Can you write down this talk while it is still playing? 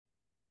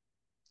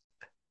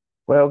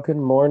Well, good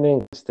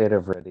morning, State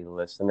of Ready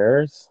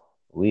listeners.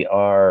 We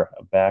are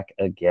back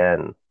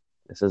again.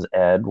 This is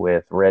Ed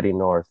with Ready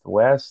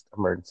Northwest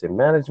Emergency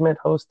Management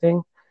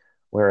hosting.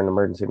 We're an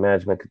emergency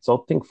management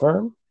consulting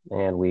firm,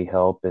 and we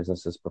help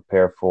businesses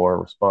prepare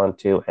for, respond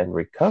to, and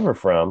recover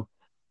from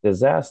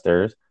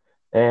disasters.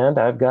 And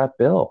I've got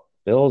Bill.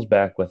 Bill's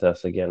back with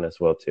us again as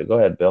well, too. Go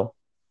ahead, Bill.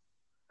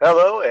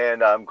 Hello,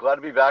 and I'm glad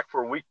to be back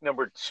for week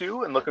number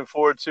two and looking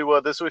forward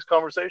to this week's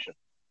conversation.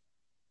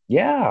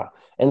 Yeah.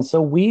 And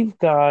so we've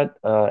got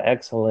an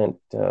excellent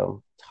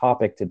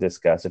topic to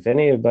discuss. If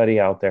anybody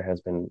out there has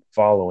been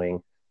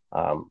following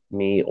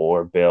me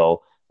or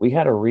Bill, we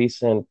had a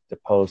recent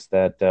post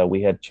that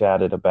we had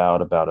chatted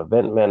about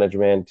event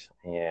management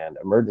and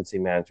emergency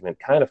management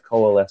kind of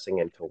coalescing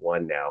into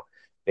one now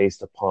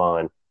based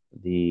upon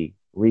the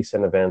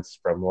recent events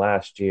from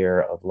last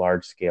year of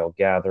large scale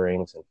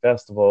gatherings and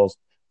festivals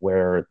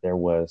where there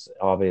was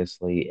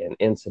obviously an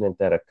incident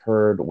that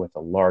occurred with a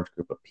large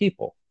group of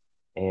people.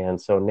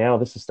 And so now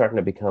this is starting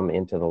to become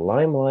into the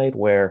limelight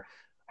where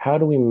how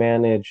do we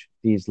manage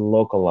these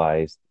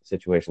localized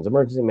situations?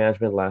 Emergency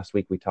management last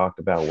week we talked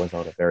about was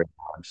on a very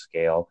large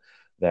scale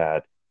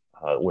that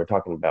we're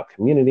talking about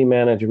community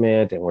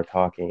management and we're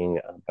talking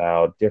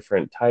about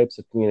different types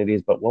of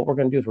communities. But what we're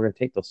going to do is we're going to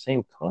take those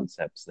same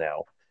concepts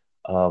now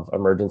of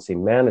emergency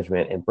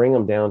management and bring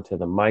them down to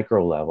the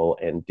micro level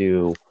and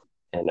do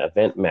an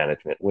event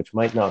management, which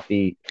might not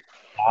be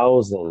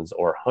thousands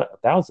or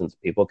thousands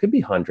of people. It could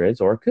be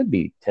hundreds or it could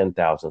be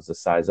 10,000s, the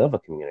size of a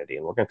community.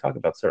 And we're going to talk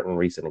about certain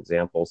recent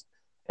examples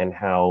and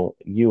how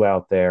you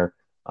out there,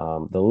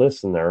 the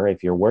listener,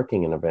 if you're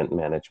working in event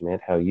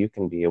management, how you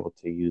can be able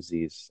to use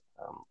these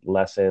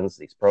lessons,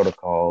 these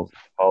protocols,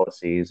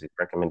 policies, these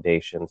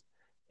recommendations,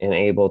 and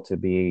able to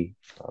be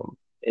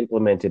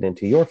implemented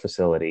into your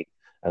facility,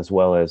 as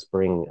well as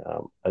bring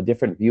a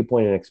different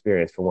viewpoint and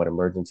experience from what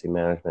emergency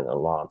management and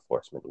law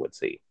enforcement would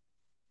see.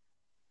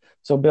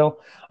 So, Bill,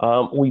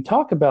 we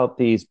talk about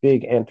these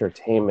big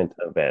entertainment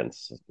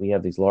events. We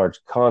have these large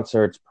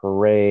concerts,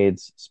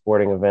 parades,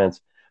 sporting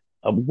events.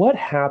 What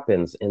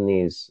happens in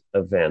these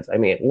events? I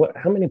mean,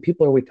 how many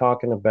people are we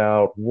talking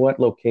about? What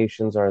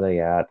locations are they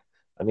at?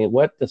 I mean,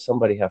 what does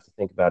somebody have to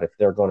think about if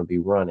they're going to be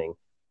running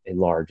a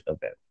large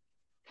event?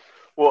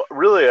 Well,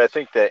 really, I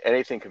think that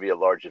anything can be a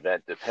large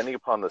event depending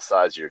upon the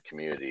size of your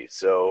community.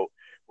 So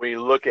when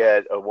you look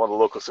at one of the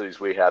local cities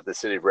we have, the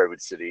city of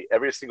Redwood City,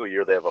 every single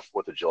year they have a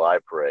 4th of July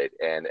parade,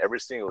 and every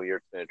single year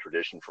it's been a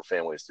tradition for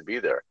families to be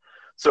there.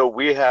 So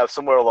we have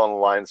somewhere along the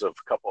lines of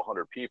a couple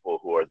hundred people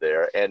who are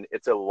there, and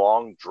it's a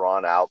long,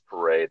 drawn out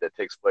parade that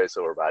takes place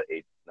over about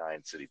 8,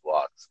 9 city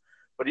blocks.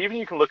 But even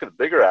you can look at the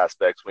bigger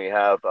aspects. We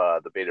have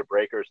the Beta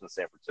Breakers in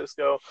San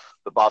Francisco,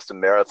 the Boston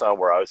Marathon,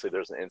 where obviously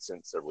there's an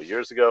incident several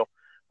years ago.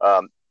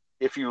 Um,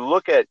 if you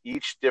look at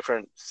each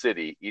different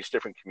city, each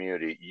different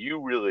community, you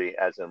really,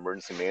 as an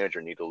emergency manager,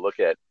 need to look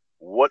at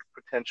what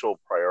potential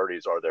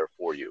priorities are there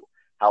for you.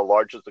 How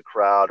large is the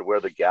crowd? Where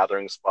are the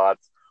gathering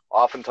spots?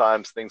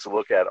 Oftentimes, things to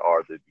look at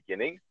are the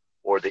beginning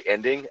or the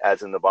ending,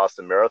 as in the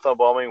Boston Marathon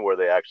bombing, where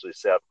they actually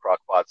set up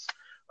crock pots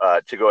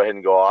to go ahead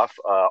and go off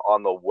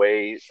on the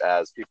way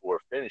as people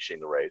were finishing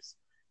the race.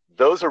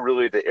 Those are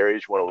really the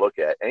areas you want to look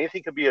at.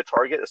 Anything can be a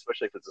target,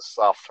 especially if it's a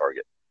soft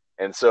target.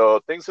 And so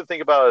things to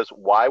think about is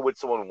why would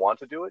someone want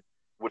to do it,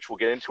 which we'll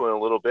get into in a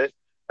little bit,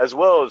 as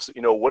well as,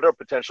 what are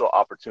potential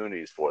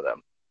opportunities for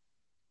them.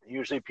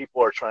 Usually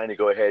people are trying to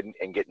go ahead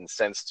and get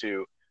incensed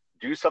to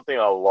do something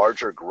on a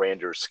larger,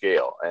 grander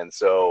scale. And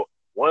so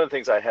one of the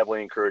things I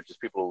heavily encourage is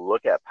people to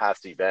look at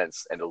past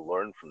events and to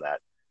learn from that.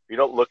 If you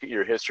don't look at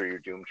your history, you're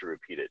doomed to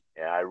repeat it.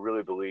 And I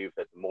really believe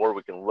that the more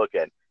we can look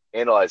at,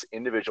 analyze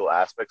individual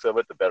aspects of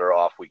it, the better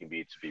off we can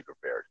be to be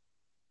prepared.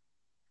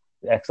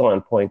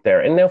 Excellent point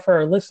there. And now for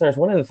our listeners,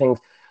 one of the things,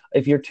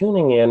 if you're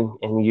tuning in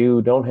and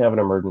you don't have an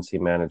emergency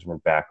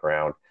management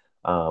background,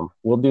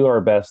 we'll do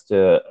our best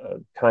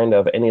to kind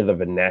of any of the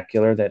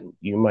vernacular that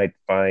you might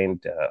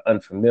find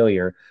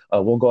unfamiliar.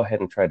 We'll go ahead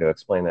and try to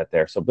explain that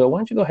there. So, Bill, why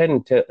don't you go ahead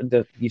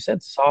and you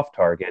said soft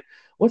target.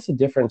 What's the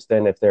difference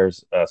then if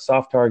there's a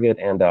soft target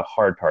and a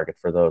hard target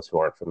for those who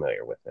aren't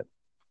familiar with it?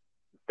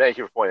 Thank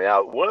you for pointing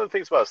out. One of the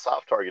things about a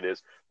soft target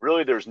is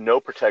really there's no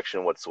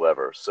protection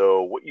whatsoever.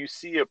 So what you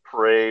see at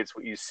parades,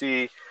 what you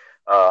see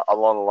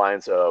along the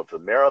lines of the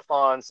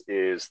marathons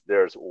is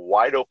there's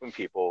wide open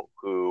people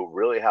who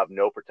really have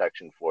no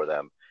protection for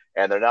them,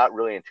 and they're not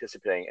really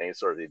anticipating any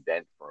sort of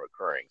event from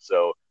occurring.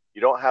 So you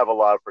don't have a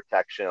lot of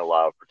protection, a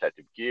lot of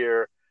protective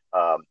gear.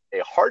 A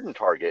hardened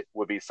target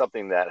would be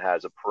something that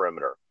has a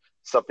perimeter,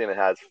 something that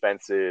has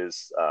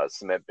fences,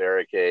 cement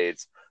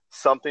barricades,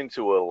 something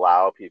to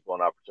allow people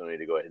an opportunity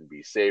to go ahead and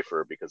be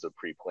safer because of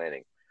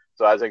pre-planning.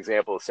 So as an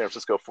example, the San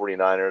Francisco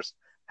 49ers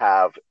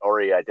have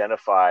already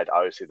identified,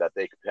 obviously, that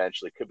they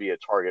potentially could be a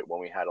target when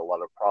we had a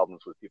lot of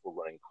problems with people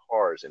running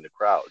cars into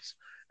crowds.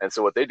 And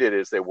so what they did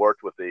is they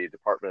worked with the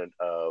Department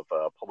of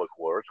Public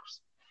Works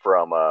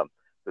from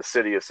the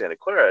city of Santa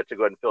Clara to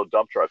go ahead and fill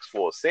dump trucks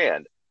full of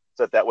sand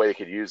so that way they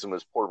could use them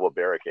as portable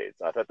barricades.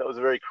 And I thought that was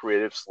a very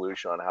creative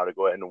solution on how to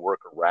go ahead and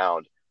work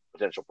around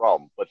potential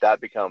problem, but that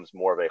becomes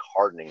more of a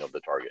hardening of the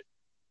target.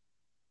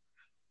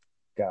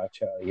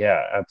 Gotcha.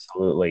 Yeah,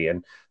 absolutely.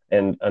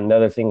 And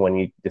another thing when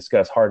you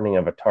discuss hardening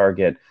of a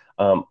target,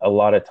 a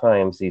lot of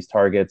times these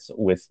targets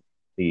with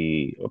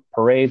the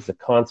parades, the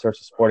concerts,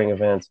 the sporting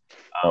events,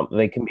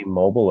 they can be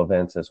mobile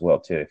events as well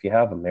too. If you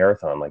have a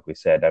marathon, like we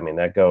said, I mean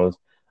that goes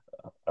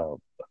a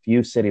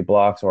few city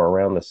blocks or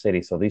around the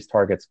city. So these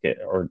targets get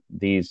or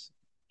these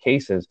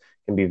cases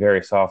can be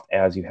very soft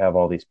as you have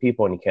all these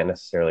people, and you can't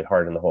necessarily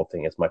harden the whole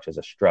thing as much as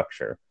a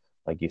structure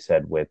like you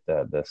said, with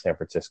the San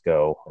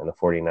Francisco and the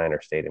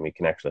 49er Stadium, you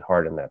can actually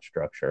harden that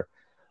structure.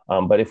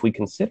 But if we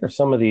consider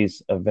some of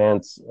these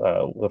events,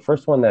 the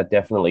first one that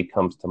definitely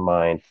comes to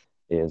mind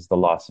is the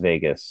Las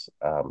Vegas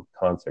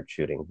concert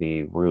shooting,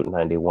 the Route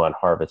 91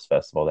 Harvest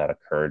Festival that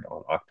occurred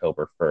on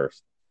October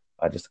 1st.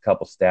 Just a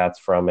couple stats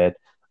from it.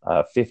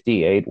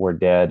 58 were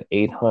dead,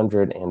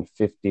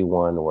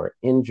 851 were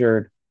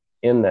injured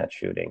in that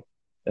shooting.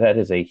 That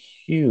is a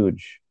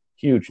huge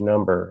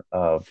number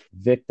of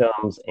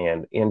victims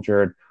and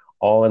injured,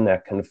 all in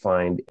that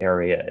confined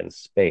area and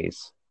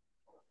space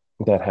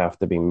that have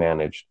to be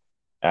managed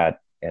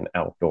at an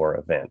outdoor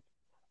event.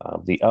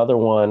 The other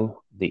one,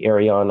 the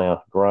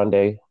Ariana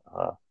Grande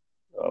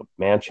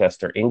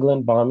Manchester,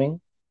 England bombing,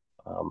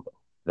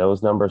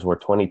 those numbers were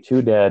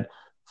 22 dead,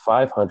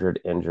 500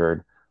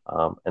 injured,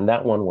 and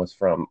that one was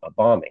from a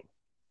bombing.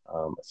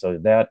 So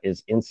that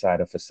is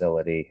inside a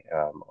facility,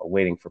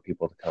 waiting for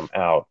people to come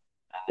out.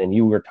 And then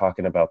you were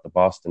talking about the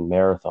Boston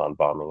Marathon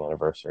bombing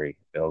anniversary.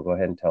 Bill, go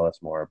ahead and tell us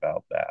more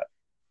about that.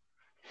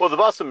 Well, the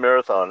Boston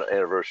Marathon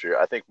anniversary,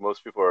 I think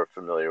most people are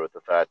familiar with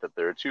the fact that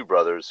there are two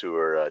brothers who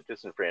were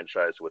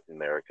disenfranchised with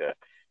America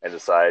and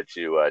decided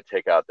to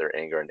take out their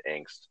anger and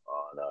angst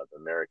on the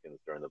Americans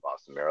during the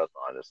Boston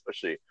Marathon,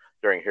 especially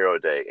during Hero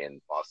Day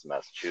in Boston,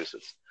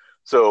 Massachusetts.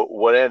 So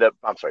what ended up,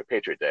 I'm sorry,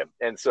 Patriot Day.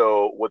 And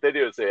so what they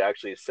do is they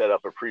actually set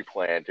up a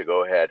pre-plan to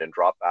go ahead and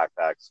drop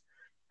backpacks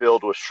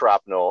filled with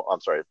shrapnel.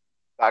 I'm sorry,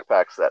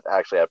 backpacks that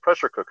actually had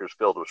pressure cookers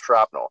filled with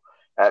shrapnel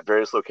at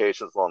various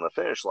locations along the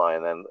finish line,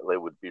 and then they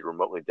would be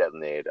remotely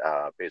detonated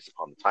based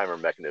upon the timer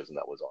mechanism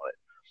that was on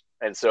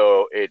it. And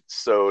so it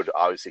sowed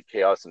obviously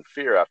chaos and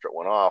fear after it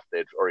went off.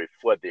 They'd already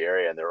fled the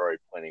area and they're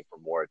already planning for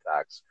more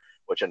attacks,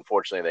 which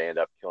unfortunately they end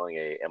up killing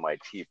a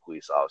MIT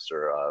police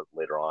officer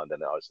later on.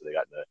 Then obviously they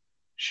got in a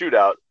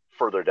shootout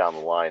further down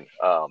the line.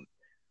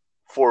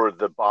 For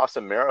the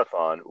Boston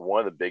Marathon, one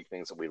of the big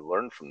things that we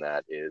learned from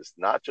that is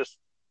not just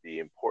the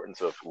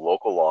importance of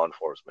local law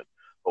enforcement,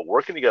 but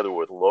working together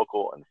with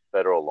local and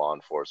federal law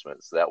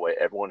enforcement. So that way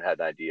everyone had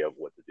an idea of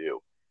what to do.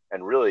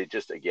 And really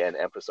just, again,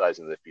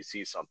 emphasizing that if you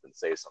see something,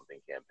 say something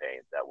campaign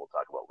that we'll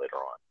talk about later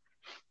on.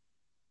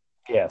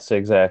 Yes,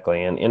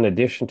 exactly. And in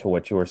addition to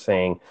what you were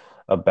saying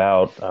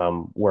about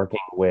working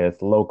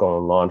with local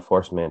and law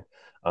enforcement,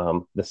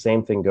 the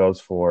same thing goes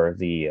for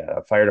the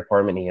fire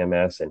department,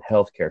 EMS, and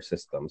healthcare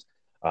systems.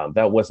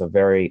 That was a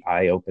very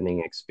eye-opening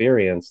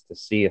experience to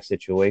see a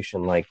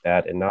situation like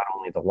that, and not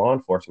only the law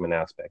enforcement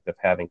aspect of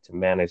having to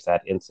manage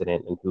that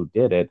incident and who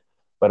did it,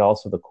 but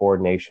also the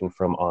coordination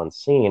from on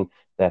scene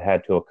that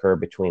had to occur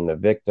between the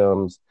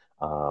victims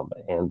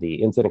and the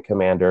incident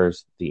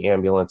commanders, the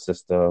ambulance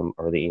system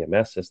or the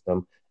EMS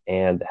system,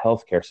 and the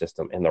healthcare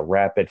system, and the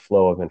rapid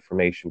flow of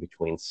information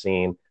between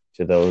scene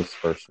to those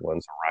first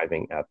ones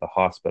arriving at the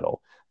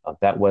hospital.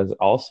 That was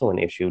also an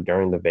issue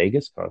during the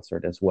Vegas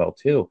concert as well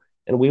too,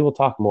 and we will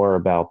talk more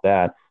about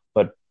that.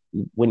 But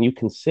when you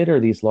consider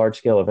these large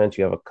scale events,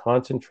 you have a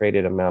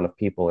concentrated amount of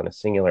people in a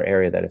singular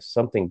area that if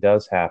something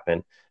does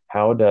happen,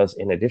 how does,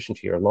 in addition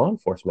to your law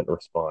enforcement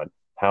respond,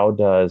 how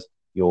does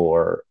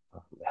your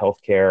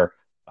healthcare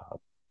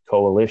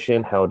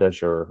coalition, how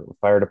does your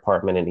fire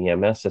department and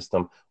EMS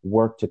system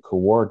work to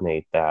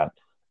coordinate that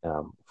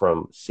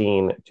from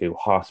scene to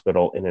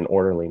hospital in an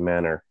orderly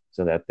manner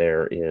so that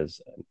there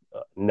is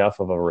enough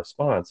of a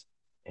response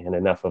and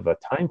enough of a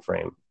time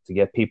frame to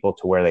get people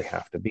to where they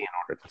have to be in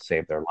order to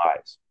save their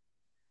lives.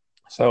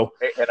 So,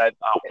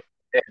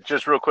 and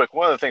just real quick,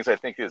 one of the things I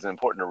think is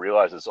important to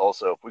realize is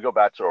also if we go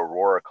back to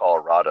Aurora,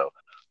 Colorado,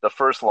 the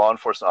first law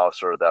enforcement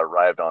officer that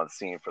arrived on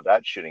scene for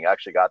that shooting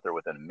actually got there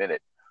within a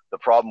minute. The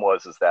problem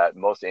was is that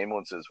most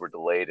ambulances were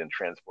delayed in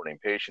transporting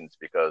patients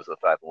because of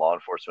the fact that law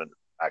enforcement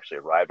actually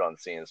arrived on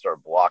scene and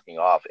started blocking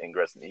off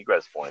ingress and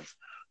egress points,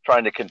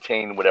 trying to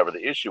contain whatever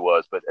the issue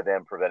was, but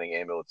then preventing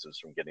ambulances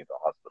from getting to the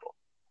hospital.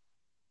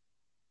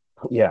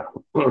 Yeah,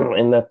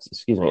 and that's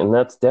excuse me, and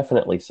that's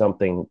definitely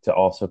something to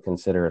also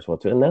consider as well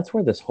too. And that's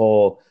where this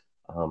whole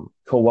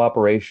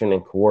cooperation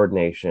and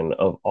coordination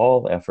of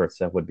all efforts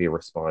that would be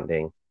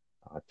responding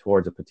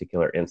towards a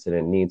particular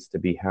incident needs to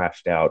be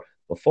hashed out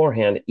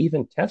beforehand,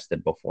 even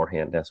tested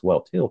beforehand as well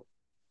too,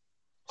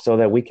 so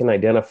that we can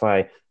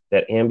identify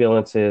that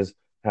ambulances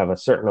have a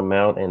certain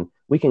amount, and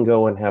we can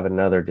go and have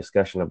another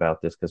discussion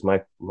about this because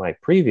my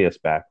previous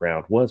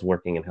background was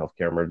working in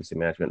healthcare emergency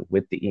management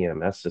with the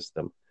EMS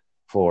system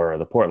for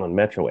the Portland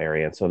metro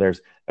area. And so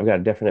I've got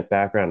a definite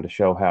background to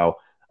show how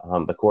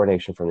the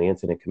coordination from the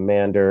incident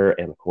commander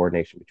and the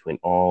coordination between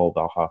all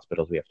the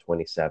hospitals, we have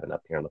 27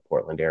 up here in the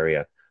Portland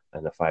area,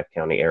 in the 5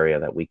 county area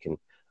that we can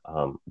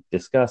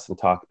discuss and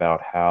talk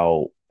about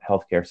how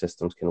healthcare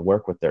systems can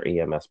work with their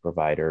EMS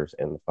providers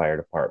and the fire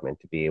department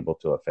to be able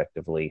to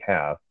effectively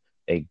have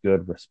a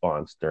good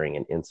response during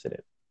an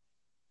incident.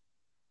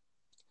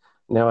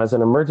 Now, as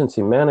an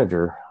emergency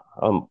manager,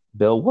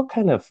 Bill, what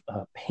kind of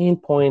pain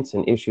points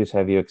and issues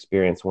have you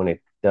experienced when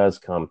it does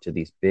come to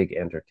these big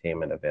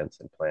entertainment events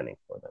and planning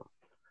for them?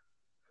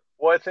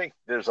 Well, I think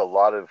there's a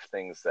lot of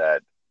things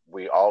that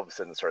we all of a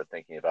sudden start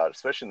thinking about,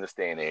 especially in this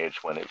day and age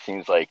when it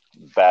seems like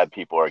bad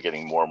people are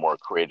getting more and more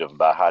creative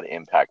about how to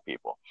impact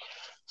people.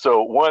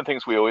 So one of the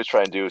things we always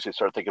try and do is to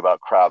start thinking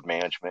about crowd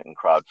management and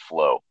crowd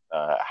flow,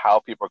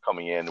 how people are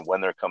coming in,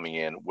 when they're coming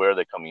in, where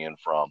they're coming in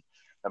from,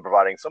 and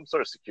providing some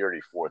sort of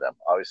security for them.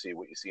 Obviously,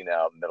 what you see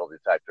now, metal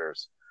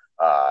detectors,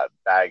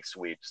 bag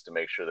sweeps to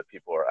make sure that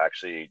people are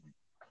actually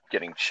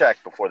getting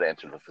checked before they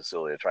enter the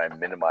facility to try and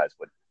minimize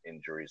what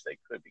injuries they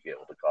could be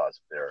able to cause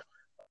if they're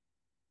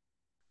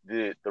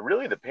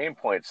the pain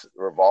points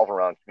revolve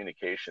around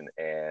communication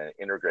and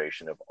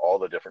integration of all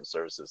the different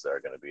services that are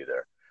going to be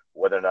there,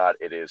 whether or not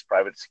it is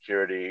private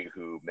security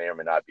who may or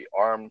may not be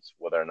armed,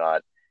 whether or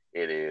not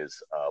it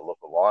is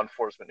local law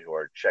enforcement who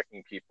are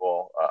checking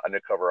people,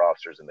 undercover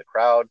officers in the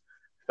crowd,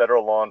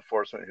 federal law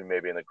enforcement who may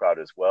be in the crowd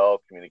as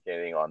well,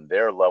 communicating on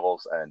their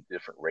levels and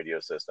different radio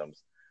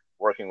systems,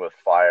 working with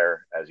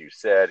fire, as you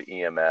said,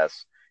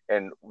 EMS,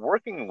 and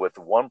working with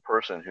one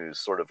person who's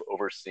sort of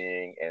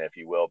overseeing and, if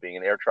you will, being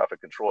an air traffic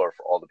controller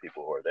for all the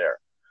people who are there.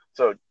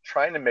 So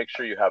trying to make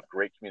sure you have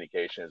great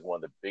communication is one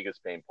of the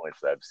biggest pain points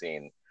that I've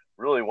seen.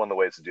 Really, one of the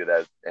ways to do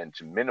that and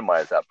to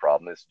minimize that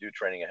problem is to do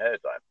training ahead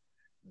of time.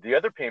 The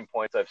other pain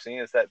points I've seen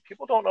is that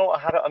people don't know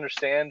how to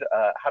understand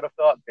how to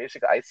fill out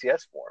basic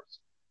ICS forms,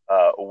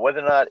 whether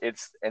or not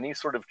it's any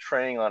sort of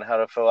training on how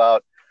to fill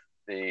out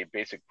the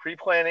basic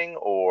pre-planning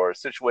or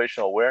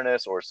situational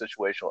awareness or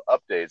situational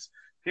updates.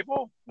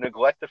 People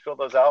neglect to fill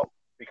those out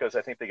because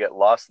I think they get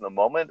lost in the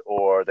moment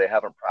or they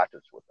haven't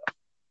practiced with them.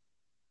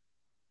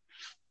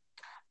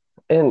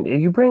 And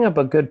you bring up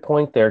a good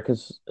point there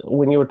because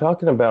when you were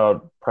talking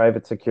about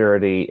private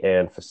security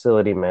and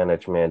facility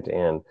management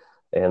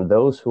and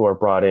those who are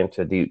brought in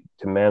to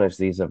manage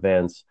these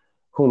events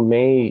who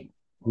may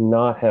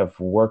not have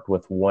worked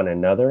with one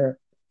another,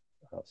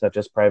 such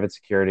as private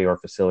security or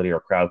facility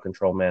or crowd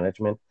control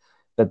management,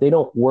 that they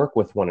don't work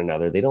with one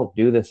another. They don't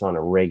do this on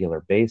a regular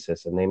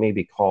basis, and they may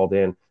be called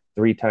in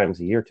 3 times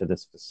a year to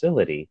this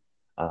facility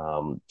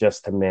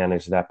just to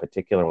manage that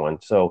particular one.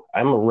 So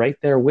I'm right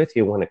there with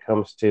you when it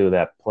comes to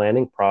that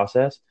planning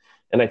process.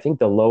 And I think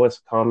the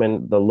lowest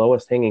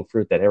hanging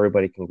fruit that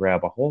everybody can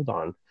grab a hold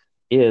on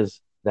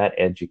is that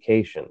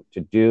education to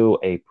do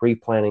a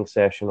pre-planning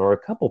session or a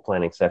couple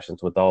planning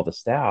sessions with all the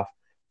staff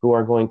who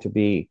are going to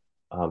be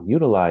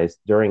utilized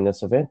during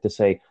this event to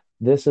say,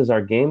 this is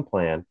our game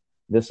plan.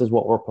 This is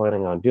what we're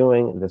planning on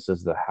doing. This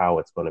is how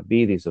it's going to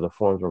be. These are the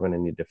forms we're going to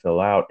need to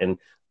fill out. And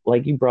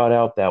like you brought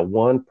out that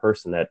one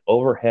person, that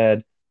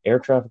overhead air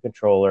traffic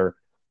controller,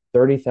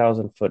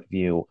 30,000 foot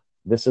view.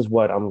 This is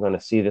what I'm going to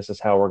see. This is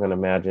how we're going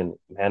to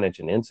manage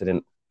an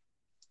incident.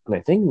 And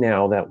I think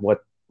now that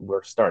what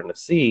we're starting to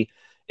see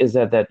is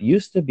that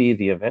used to be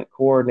the event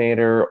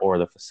coordinator or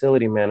the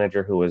facility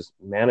manager who was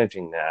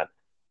managing that.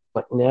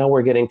 But now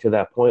we're getting to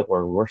that point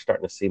where we're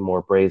starting to see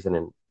more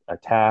brazen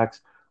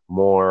attacks,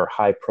 more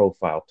high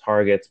profile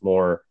targets,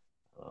 more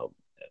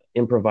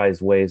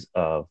improvised ways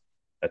of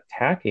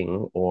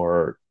attacking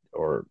or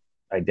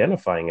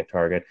identifying a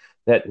target,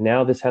 that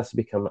now this has to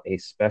become a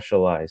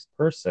specialized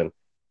person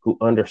who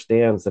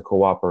understands the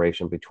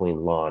cooperation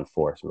between law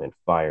enforcement,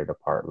 fire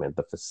department,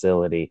 the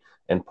facility,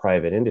 and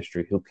private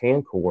industry, who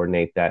can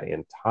coordinate that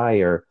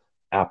entire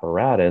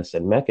apparatus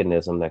and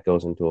mechanism that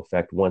goes into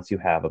effect once you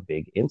have a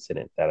big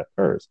incident that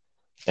occurs.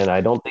 And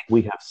I don't think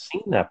we have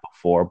seen that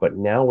before, but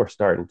now we're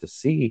starting to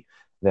see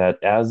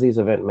that as these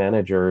event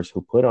managers who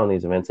put on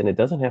these events, and it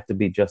doesn't have to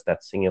be just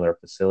that singular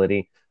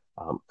facility,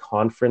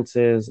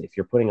 conferences, if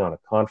you're putting on a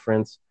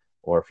conference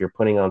or if you're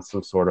putting on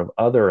some sort of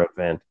other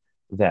event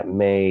that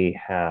may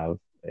have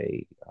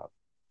a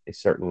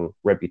certain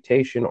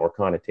reputation or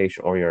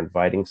connotation, or you're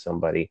inviting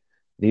somebody,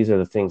 these are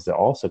the things to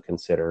also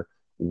consider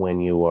when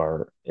you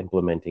are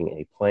implementing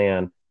a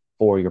plan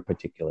for your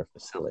particular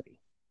facility.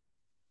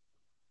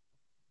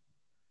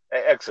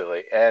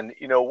 Excellent. And,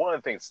 one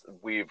of the things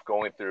we've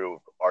going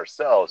through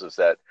ourselves is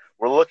that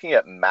we're looking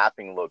at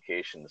mapping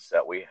locations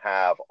that we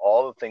have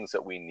all the things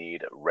that we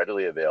need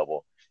readily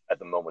available at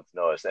the moment's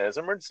notice. And as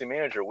an emergency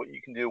manager, what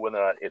you can do, whether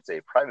or not it's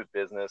a private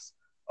business,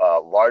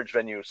 large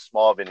venue,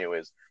 small venue,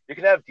 is you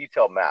can have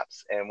detailed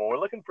maps. And when we're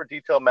looking for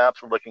detailed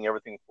maps, we're looking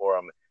everything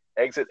from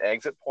exit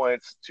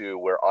points to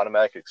where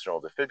automatic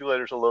external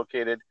defibrillators are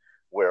located,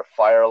 where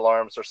fire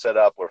alarms are set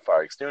up, where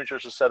fire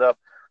extinguishers are set up.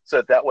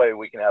 So that way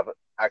we can have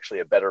actually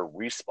a better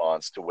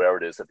response to where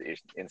it is that the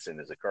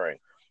incident is occurring.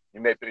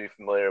 You may be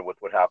familiar with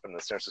what happened in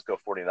the San Francisco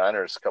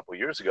 49ers a couple of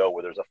years ago,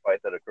 where there's a fight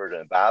that occurred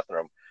in a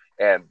bathroom.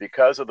 And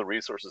because of the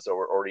resources that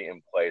were already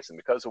in place and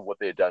because of what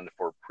they had done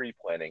for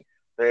pre-planning,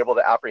 they're able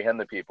to apprehend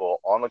the people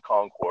on the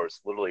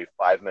concourse literally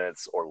 5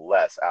 minutes or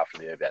less after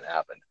the event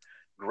happened.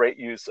 Great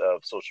use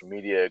of social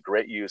media,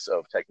 great use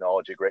of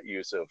technology, great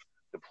use of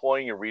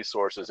deploying your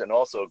resources, and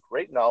also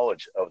great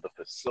knowledge of the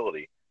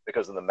facility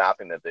because of the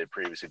mapping that they'd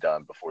previously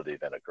done before the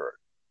event occurred.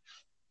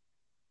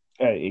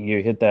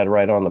 You hit that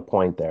right on the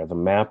point there. The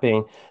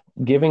mapping,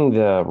 giving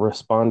the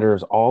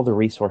responders all the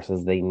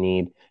resources they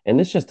need. And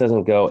this just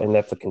doesn't go, and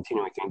that's a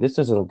continuing thing. This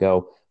doesn't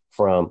go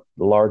from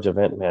large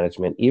event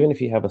management. Even if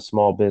you have a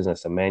small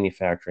business, a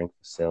manufacturing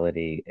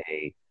facility,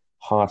 a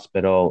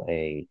hospital,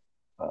 a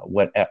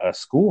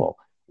school,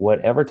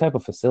 whatever type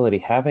of facility,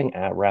 having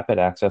rapid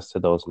access to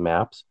those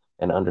maps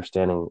and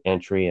understanding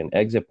entry and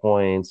exit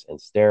points and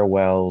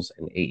stairwells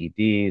and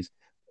AEDs,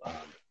 um,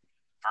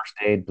 first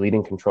aid,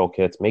 bleeding control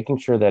kits, making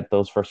sure that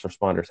those first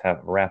responders have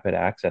rapid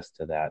access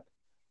to that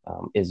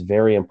is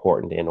very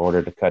important in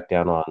order to cut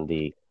down on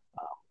the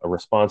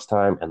response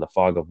time and the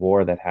fog of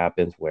war that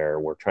happens where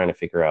we're trying to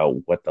figure out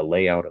what the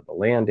layout of the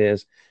land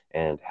is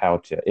and how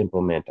to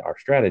implement our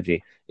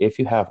strategy. If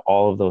you have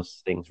all of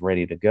those things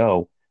ready to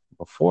go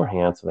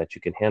beforehand so that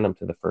you can hand them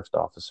to the first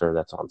officer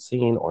that's on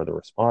scene or the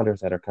responders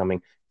that are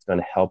coming, it's going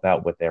to help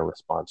out with their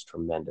response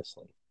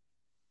tremendously.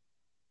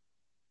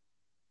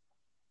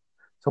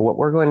 So what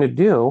we're going to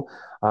do,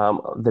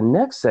 the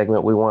next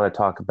segment we want to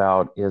talk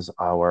about is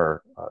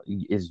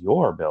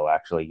your Bill,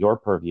 actually, your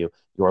purview,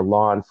 your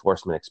law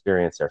enforcement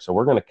experience there. So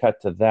we're going to cut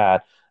to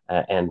that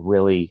and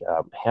really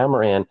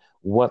hammer in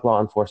what law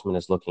enforcement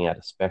is looking at,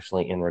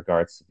 especially in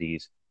regards to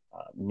these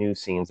new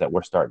scenes that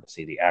we're starting to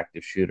see, the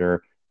active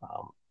shooter,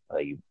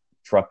 a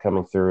truck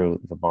coming through,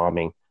 the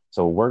bombing.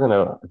 So we're going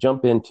to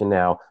jump into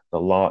now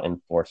the law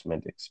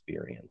enforcement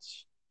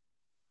experience.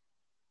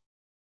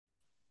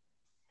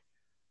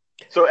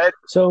 So, Ed,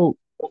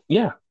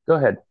 yeah, go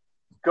ahead.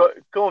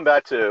 Going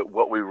back to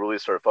what we really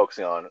started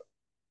focusing on,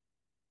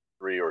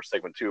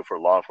 segment 2 for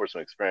law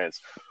enforcement experience,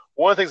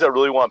 one of the things I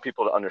really want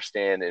people to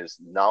understand is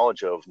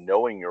knowledge of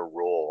knowing your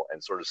role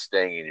and sort of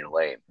staying in your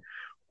lane.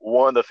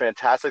 One of the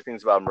fantastic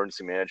things about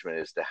emergency management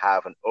is to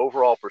have an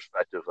overall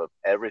perspective of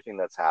everything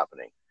that's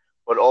happening,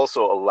 but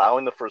also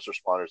allowing the first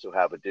responders who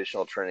have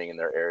additional training in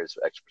their areas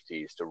of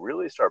expertise to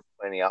really start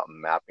planning out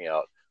and mapping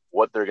out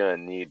what they're going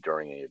to need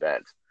during an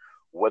event.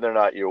 Whether or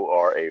not you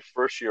are a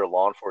first-year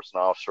law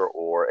enforcement officer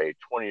or a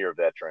 20-year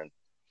veteran,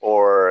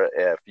 or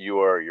if you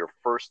are your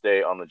first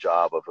day on the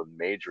job of a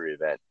major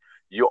event,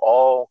 you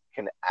all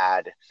can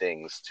add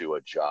things to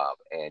a job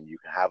and you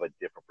can have a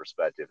different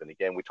perspective. And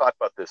again, we talked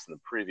about this in the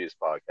previous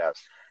podcast,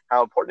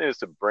 how important it is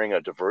to bring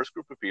a diverse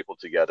group of people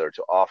together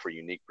to offer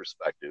unique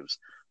perspectives.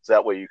 So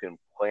that way you can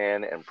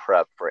plan and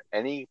prep for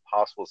any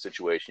possible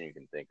situation you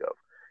can think of.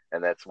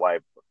 And that's why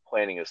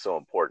planning is so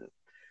important.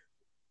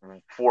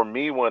 For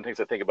me, one of the things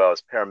I think about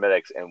is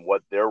paramedics and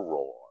what their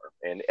role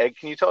are. And Ed,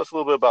 can you tell us a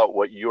little bit about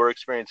what your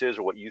experience is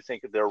or what you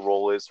think their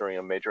role is during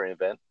a major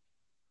event?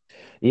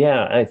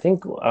 Yeah, I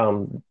think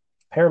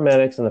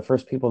paramedics and the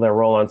first people that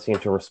roll on scene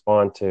to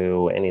respond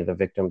to any of the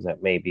victims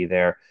that may be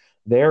there,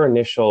 their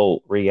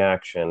initial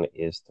reaction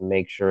is to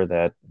make sure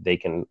that they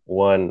can,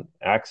 one,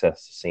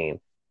 access the scene,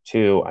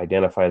 two,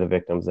 identify the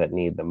victims that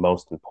need the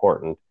most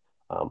important.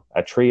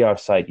 A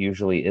triage site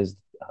usually is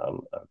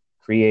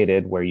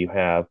created where you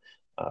have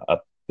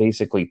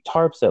basically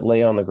tarps that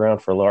lay on the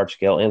ground for large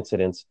scale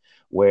incidents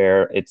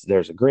where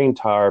there's a green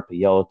tarp, a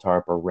yellow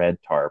tarp, a red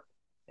tarp.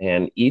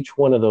 And each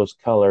one of those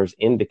colors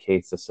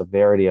indicates the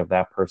severity of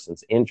that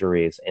person's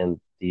injuries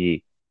and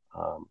the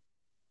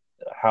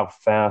how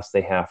fast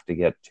they have to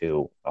get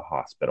to a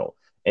hospital.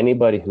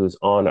 Anybody who's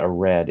on a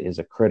red is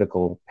a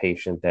critical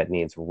patient that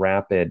needs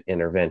rapid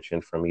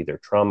intervention from either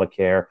trauma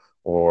care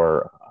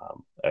or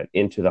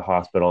into the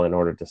hospital in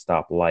order to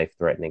stop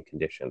life-threatening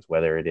conditions,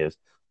 whether it is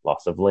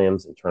loss of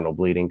limbs, internal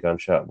bleeding,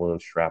 gunshot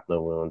wounds,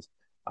 shrapnel wounds.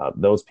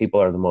 Those people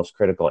are the most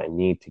critical and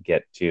need to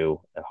get to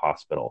a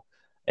hospital.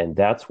 And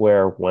that's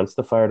where once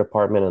the fire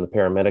department and the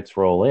paramedics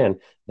roll in,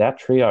 that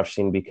triage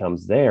scene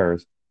becomes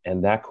theirs.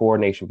 And that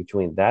coordination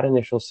between that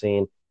initial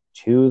scene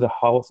to the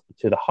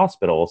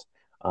hospitals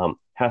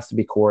has to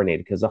be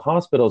coordinated because the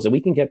hospitals,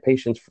 we can get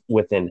patients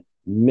within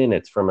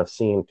minutes from a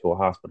scene to a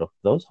hospital.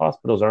 Those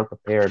hospitals aren't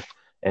prepared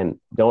and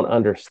don't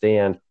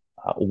understand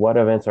what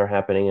events are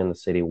happening in the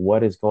city,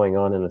 what is going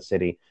on in the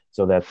city,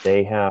 so that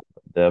they have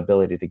the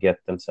ability to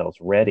get themselves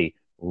ready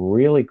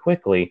really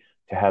quickly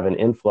to have an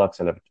influx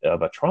of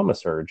a trauma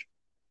surge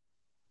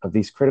of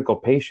these critical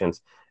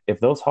patients. If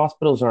those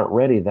hospitals aren't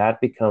ready, that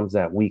becomes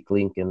that weak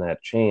link in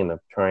that chain of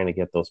trying to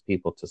get those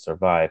people to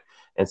survive.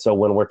 And so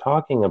when we're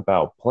talking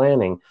about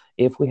planning,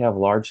 if we have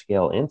large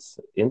scale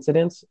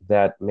incidents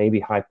that may be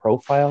high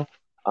profile,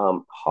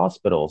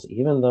 hospitals,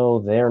 even though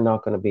they're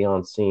not going to be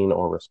on scene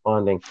or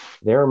responding,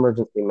 their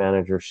emergency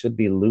manager should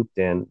be looped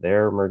in.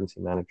 Their emergency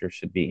manager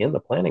should be in the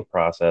planning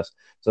process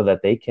so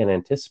that they can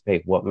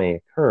anticipate what may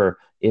occur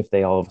if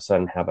they all of a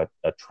sudden have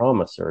a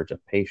trauma surge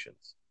of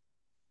patients.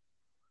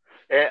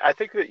 And I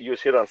think that you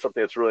just hit on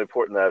something that's really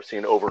important that I've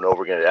seen over and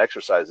over again at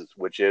exercises,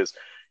 which is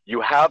you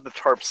have the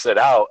tarps set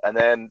out and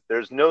then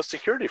there's no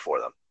security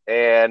for them.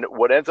 And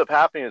what ends up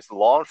happening is the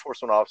law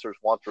enforcement officers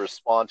want to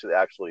respond to the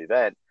actual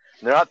event.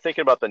 And they're not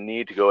thinking about the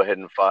need to go ahead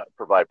and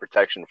provide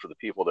protection for the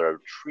people that are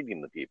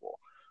treating the people.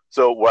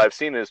 So what I've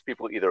seen is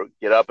people either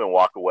get up and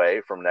walk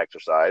away from an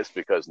exercise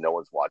because no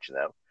one's watching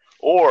them,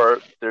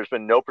 or there's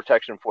been no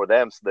protection for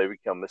them, so they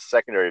become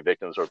secondary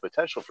victims or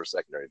potential for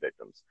secondary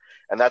victims.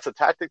 And that's a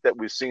tactic that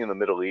we've seen in the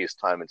Middle East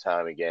time and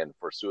time again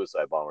for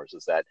suicide bombers,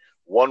 is that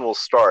one will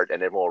start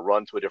and everyone will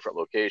run to a different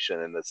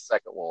location, and the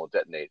second one will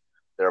detonate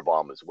their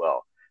bomb as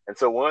well. And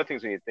so one of the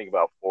things we need to think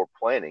about for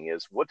planning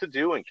is what to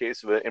do in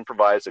case of an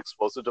improvised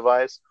explosive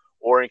device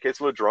or in case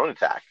of a drone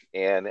attack,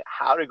 and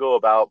how to go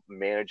about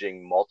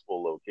managing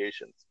multiple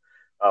locations.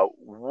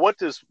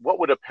 What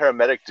would a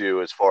paramedic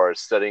do as far as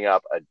setting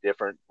up a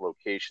different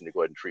location to go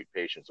ahead and treat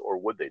patients, or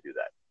would they do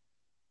that?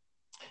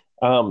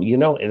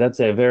 That's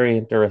a very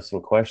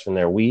interesting question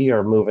there. We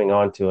are moving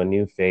on to a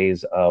new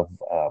phase of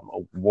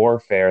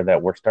warfare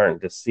that we're starting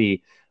to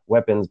see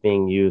weapons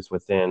being used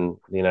within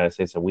the United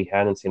States that we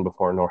hadn't seen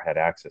before nor had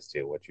access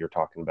to, what you're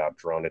talking about,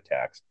 drone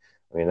attacks.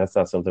 I mean, that's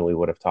not something we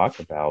would have talked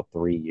about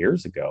 3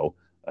 years ago,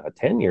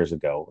 10 years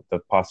ago. The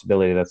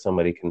possibility that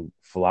somebody can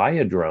fly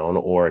a drone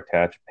or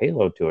attach a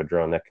payload to a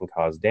drone that can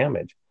cause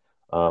damage.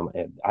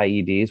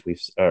 IEDs, we've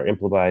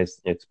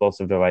improvised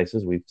explosive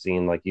devices. We've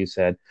seen, like you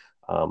said,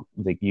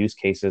 the use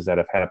cases that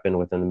have happened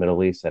within the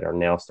Middle East that are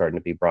now starting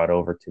to be brought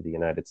over to the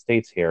United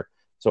States here.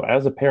 So,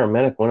 as a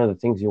paramedic, one of the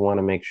things you want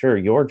to make sure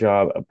your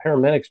job, a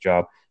paramedic's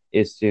job,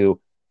 is to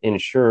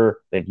ensure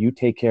that you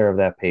take care of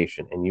that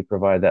patient and you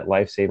provide that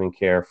life-saving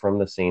care from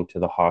the scene to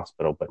the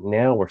hospital. But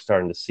now we're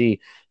starting to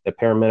see that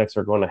paramedics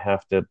are going to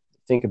have to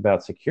think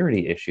about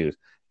security issues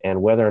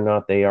and whether or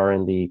not they are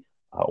in the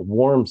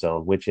warm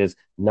zone, which is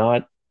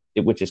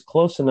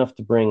close enough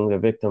to bring the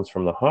victims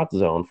from the hot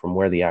zone from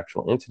where the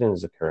actual incident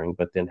is occurring,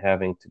 but then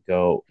having to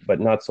go, but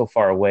not so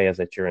far away as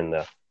that you're in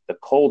the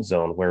cold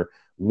zone where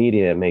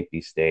media may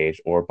be staged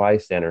or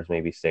bystanders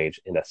may be staged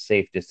in a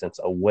safe distance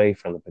away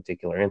from the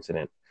particular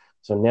incident.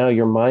 So now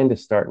your mind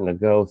is starting to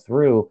go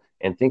through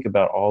and think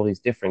about all these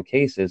different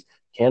cases.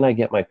 Can I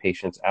get my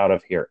patients out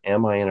of here?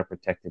 Am I in a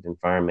protected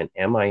environment?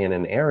 Am I in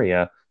an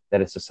area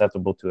that is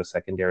susceptible to a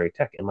secondary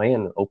attack? Am I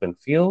in an open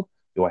field?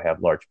 Do I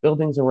have large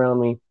buildings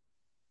around me?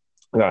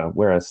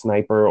 Where a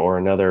sniper or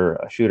another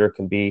shooter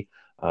can be,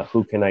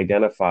 who can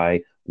identify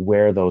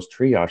where those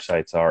triage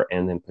sites are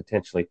and then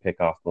potentially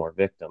pick off more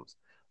victims.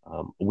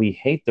 We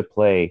hate to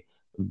play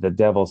the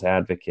devil's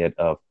advocate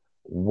of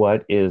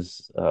what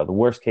is the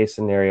worst case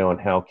scenario and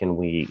how can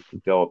we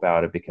go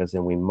about it, because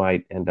then we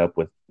might end up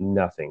with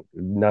nothing.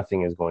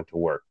 Nothing is going to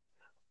work.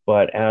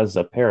 But as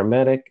a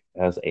paramedic,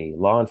 as a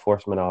law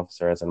enforcement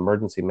officer, as an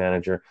emergency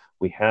manager,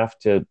 we have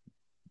to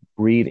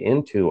read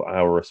into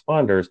our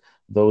responders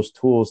those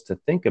tools to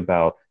think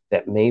about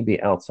that may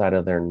be outside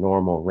of their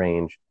normal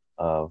range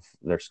of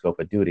their scope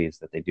of duties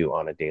that they do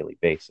on a daily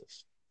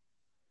basis.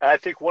 I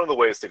think one of the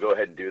ways to go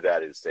ahead and do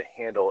that is to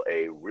handle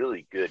a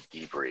really good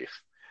debrief.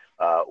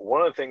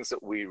 One of the things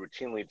that we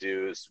routinely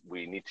do is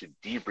we need to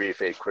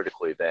debrief a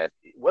critical event,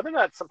 whether or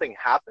not something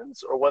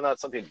happens or whether or not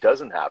something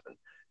doesn't happen.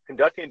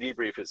 Conducting a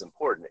debrief is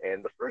important.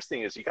 And the first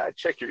thing is you got to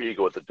check your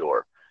ego at the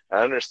door.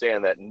 I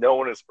understand that no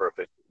one is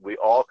perfect. We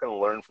all can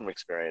learn from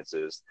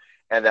experiences.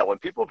 And that when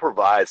people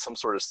provide some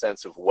sort of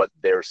sense of what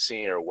they're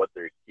seeing or what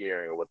they're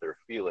hearing or what they're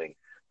feeling,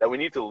 that we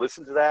need to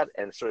listen to that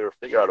and sort of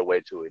figure out a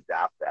way to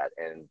adapt that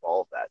and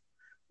involve that.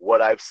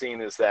 What I've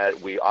seen is that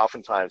we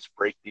oftentimes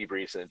break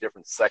debriefs into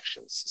different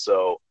sections.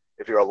 So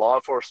if you're a law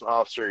enforcement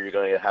officer, you're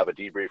going to have a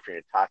debrief for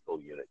your tactical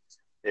unit.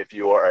 If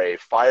you are a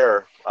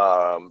fire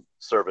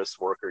service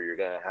worker, you're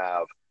going to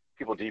have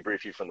people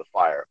debrief you from the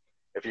fire.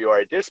 If you are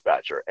a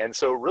dispatcher. And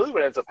so really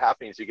what ends up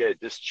happening is you get a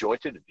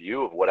disjointed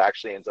view of what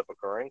actually ends up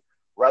occurring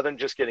rather than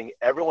just getting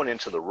everyone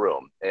into the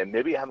room and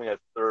maybe having a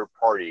third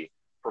party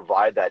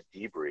provide that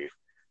debrief,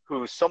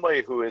 who's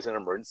somebody who is an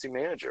emergency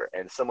manager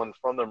and someone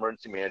from the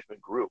emergency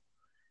management group.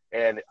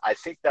 And I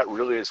think that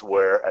really is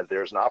where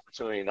there's an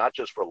opportunity not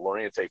just for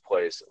learning to take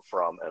place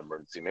from an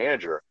emergency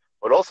manager,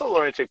 but also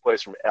learning to take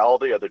place from all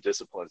the other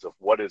disciplines of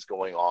what is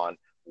going on,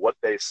 what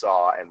they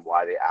saw, and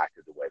why they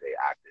acted the way they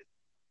acted.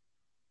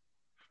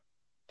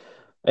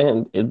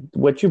 And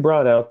what you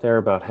brought out there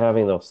about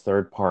having those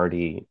third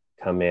party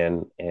come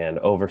in and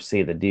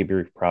oversee the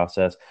debrief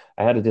process,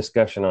 I had a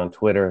discussion on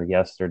Twitter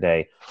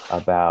yesterday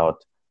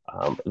about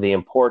the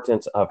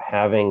importance of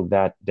having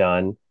that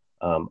done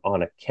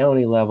on a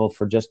county level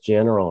for just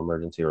general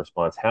emergency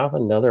response. Have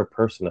another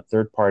person, a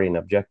third party, an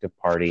objective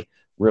party,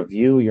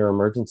 review your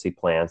emergency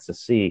plans to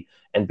see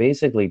and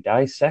basically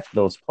dissect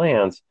those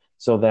plans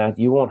so that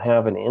you won't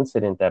have an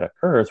incident that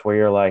occurs where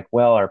you're like,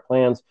 well, our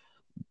plans,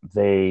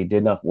 they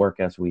did not work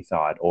as we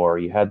thought, or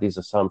you had these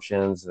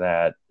assumptions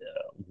that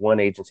one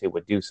agency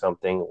would do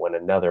something when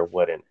another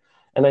wouldn't.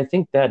 And I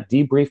think that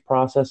debrief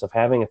process of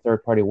having a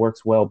third party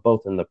works well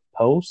both in the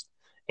post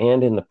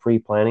and in the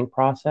pre-planning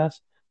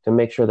process to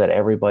make sure that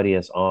everybody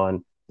is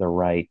on the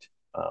right,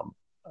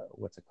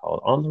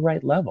 on the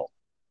right level.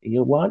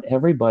 You want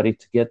everybody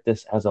to get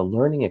this as a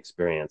learning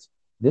experience.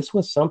 This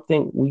was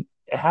something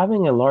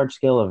having a large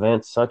scale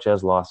event such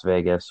as Las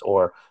Vegas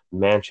or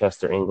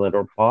Manchester, England,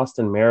 or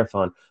Boston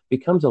Marathon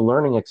becomes a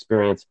learning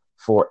experience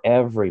for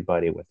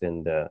everybody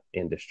within the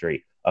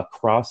industry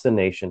across the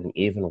nation and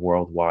even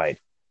worldwide.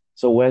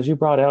 So, as you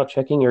brought out,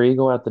 checking your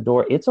ego at the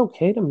door, it's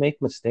okay to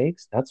make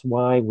mistakes. That's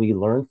why we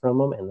learn from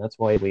them and that's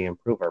why we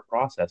improve our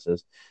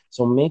processes.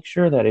 So, make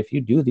sure that if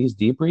you do these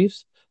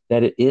debriefs,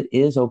 that it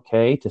is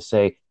okay to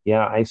say,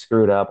 yeah, I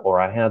screwed up, or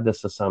I had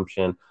this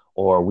assumption,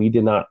 or we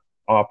did not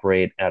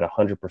operate at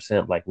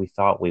 100% like we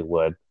thought we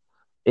would.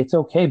 It's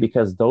okay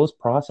because those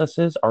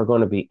processes are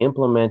going to be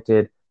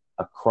implemented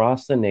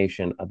across the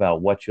nation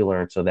about what you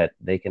learned so that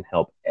they can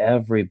help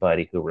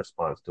everybody who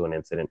responds to an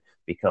incident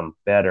become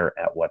better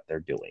at what they're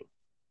doing.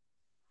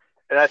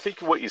 And I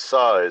think what you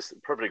saw is a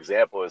perfect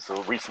example is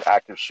the recent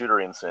active shooter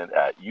incident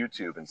at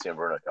YouTube in San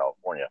Bernardino,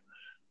 California.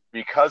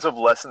 Because of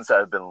lessons that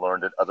have been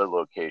learned at other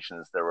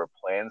locations, there were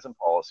plans and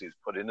policies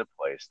put into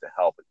place to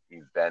help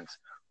events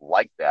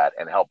like that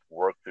and help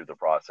work through the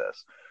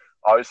process.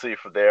 Obviously,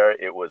 for there,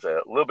 it was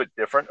a little bit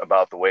different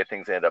about the way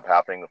things ended up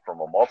happening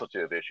from a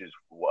multitude of issues.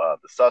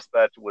 The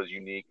suspect was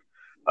unique.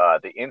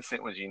 The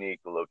incident was unique.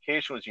 The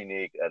location was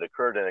unique. It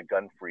occurred in a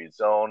gun-free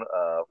zone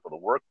for the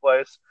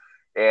workplace.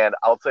 And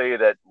I'll tell you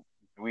that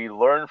we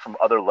learned from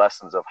other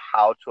lessons of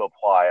how to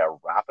apply a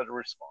rapid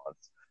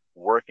response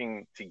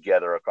working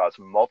together across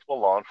multiple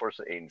law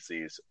enforcement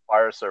agencies,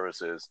 fire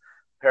services,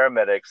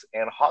 paramedics,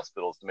 and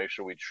hospitals to make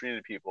sure we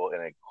treated people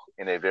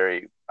in a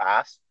very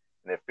fast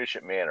and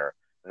efficient manner.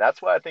 And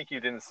that's why I think you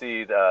didn't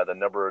see the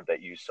number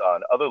that you saw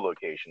in other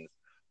locations,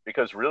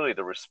 because really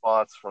the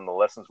response from the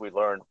lessons we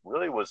learned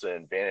really was an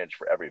advantage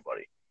for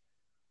everybody.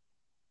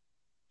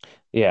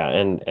 Yeah,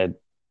 and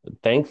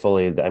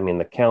thankfully, I mean,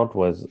 the count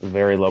was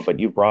very low,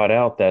 but you brought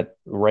out that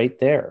right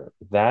there.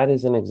 That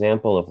is an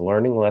example of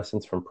learning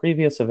lessons from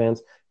previous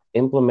events,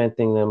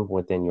 implementing them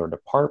within your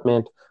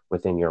department,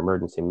 within your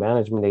emergency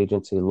management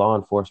agency, law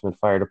enforcement,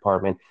 fire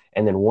department.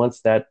 And then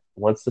once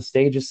the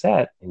stage is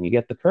set and you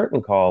get the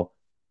curtain call,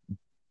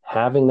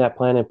 having that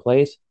plan in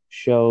place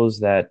shows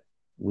that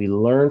we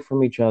learn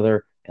from each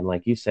other. And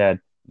like you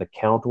said, the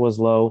count was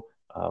low,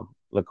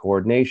 the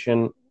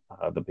coordination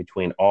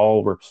between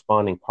all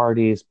responding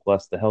parties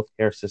plus the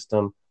healthcare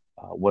system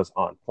was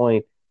on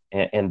point.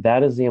 And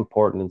that is the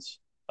importance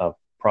of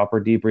proper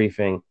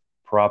debriefing,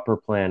 proper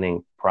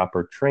planning,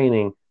 proper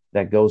training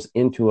that goes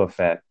into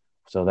effect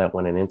so that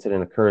when an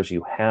incident occurs,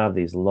 you have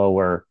these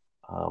lower,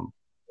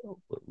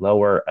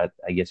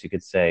 I guess you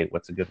could say,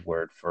 what's a good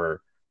word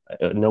for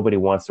nobody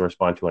wants to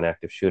respond to an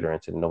active shooter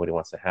incident. Nobody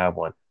wants to have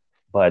one.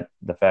 But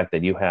the fact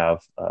that you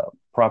have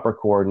proper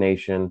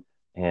coordination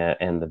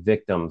and the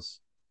victims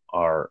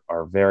are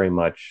very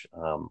much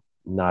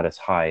not as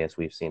high as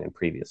we've seen in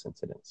previous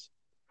incidents.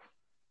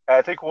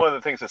 I think one of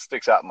the things that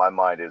sticks out in my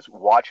mind is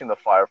watching the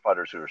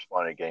firefighters who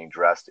responded getting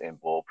dressed in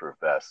bulletproof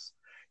vests.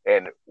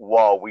 And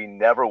while we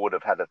never would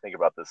have had to think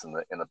about this in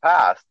the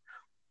past,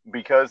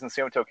 because in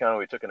San Mateo County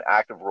we took an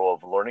active role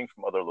of learning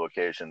from other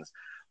locations,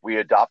 we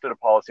adopted a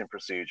policy and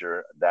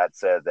procedure that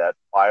said that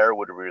fire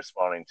would be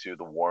responding to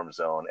the warm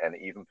zone and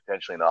even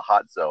potentially in the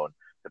hot zone,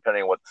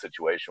 depending on what the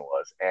situation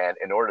was. And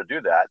in order to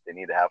do that, they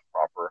need to have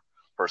proper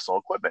personal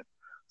equipment.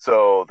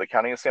 So the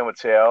County of San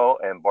Mateo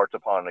embarked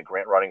upon a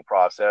grant writing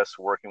process,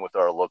 working with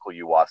our local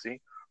UASI,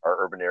 our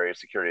Urban Area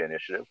Security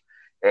Initiative,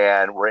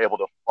 and we're able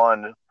to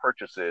fund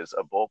purchases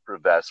of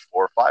bulletproof vests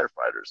for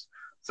firefighters.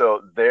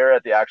 So there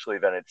at the actual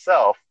event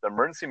itself, the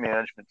emergency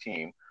management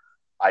team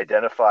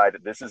identified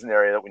that this is an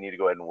area that we need to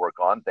go ahead and work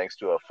on, thanks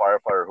to a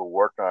firefighter who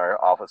worked in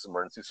our Office of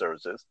Emergency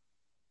Services,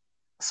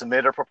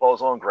 submitted a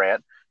proposal and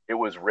grant. It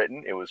was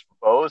written, it was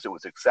proposed, it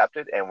was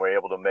accepted, and we're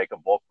able to make a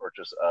bulk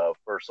purchase of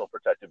personal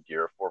protective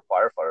gear for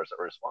firefighters that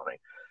are responding.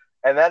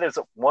 And that is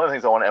one of the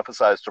things I want to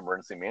emphasize to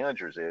emergency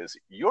managers is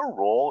your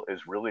role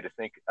is really to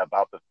think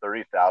about the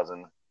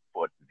 30,000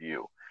 foot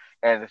view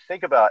and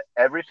think about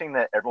everything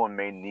that everyone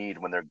may need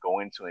when they're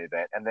going to an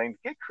event and then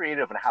get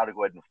creative on how to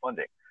go ahead and fund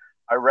it.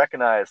 I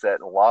recognize that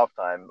in a lot of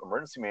time,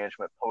 emergency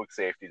management, public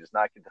safety does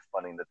not get the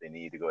funding that they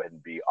need to go ahead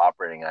and be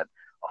operating at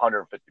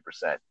 150%.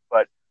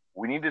 But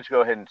we needed to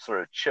go ahead and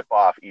sort of chip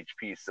off each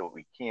piece that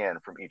we can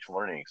from each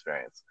learning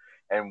experience.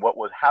 And what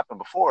would happen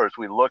before is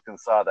we looked and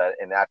saw that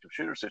in active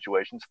shooter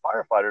situations,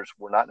 firefighters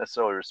were not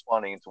necessarily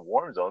responding into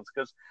warm zones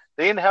because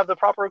they didn't have the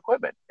proper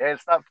equipment. And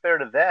it's not fair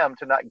to them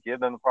to not give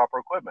them the proper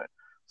equipment.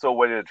 So a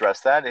way to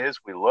address that is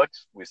we looked,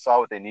 we saw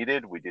what they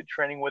needed, we did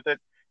training with it,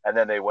 and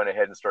then they went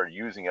ahead and started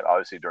using it,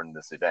 obviously, during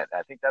this event. And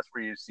I think that's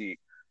where you see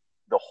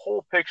the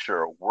whole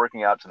picture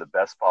working out to the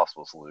best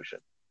possible solution.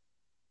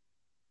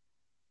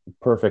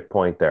 Perfect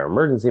point there.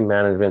 Emergency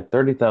management,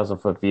 30,000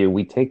 foot view.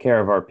 We take care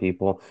of our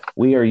people.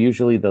 We are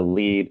usually the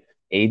lead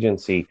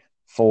agency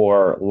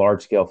for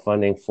large scale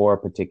funding for a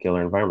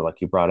particular environment.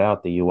 Like you brought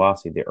out the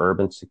UASI, the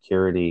Urban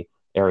Security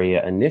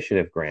Area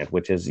Initiative Grant,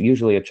 which is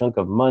usually a chunk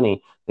of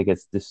money that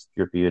gets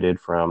distributed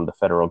from the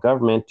federal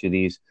government to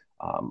these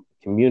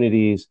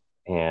communities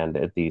and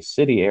at these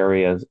city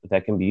areas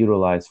that can be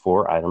utilized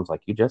for items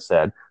like you just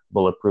said,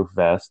 bulletproof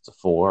vests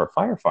for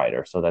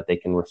firefighters so that they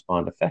can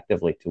respond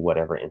effectively to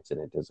whatever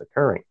incident is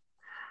occurring.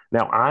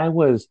 Now,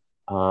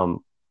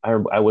 um,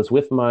 I was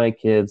with my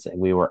kids and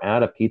we were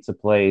at a pizza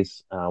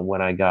place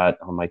when I got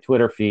on my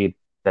Twitter feed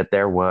that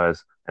there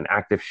was an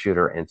active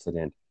shooter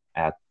incident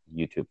at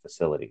YouTube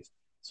facilities.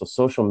 So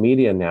social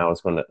media now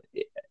is going to,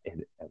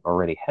 it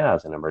already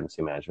has an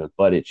emergency management,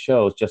 but it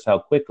shows just how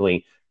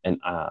quickly an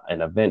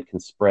event can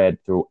spread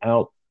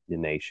throughout the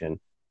nation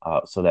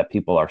so that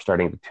people are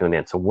starting to tune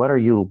in. So, what are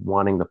you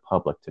wanting the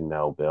public to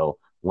know, Bill,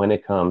 when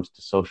it comes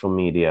to social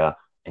media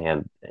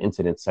and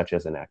incidents such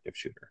as an active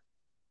shooter?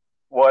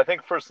 Well, I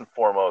think first and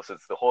foremost,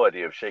 it's the whole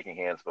idea of shaking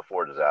hands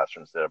before disaster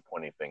instead of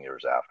pointing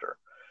fingers after.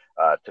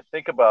 To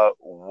think about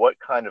what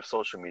kind of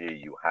social media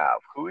you have,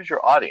 who is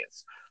your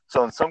audience.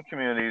 So in some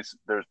communities,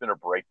 there's been a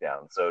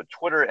breakdown. So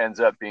Twitter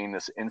ends up being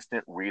this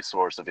instant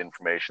resource of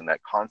information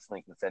that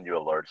constantly can send you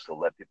alerts to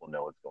let people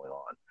know what's going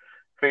on.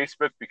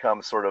 Facebook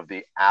becomes sort of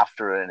the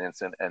after an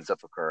incident ends up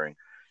occurring.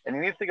 And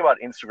you need to think about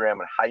Instagram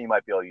and how you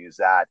might be able to use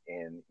that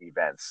in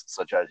events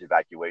such as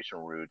evacuation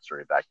routes or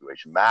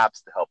evacuation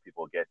maps to help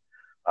people get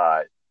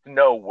to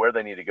know where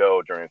they need to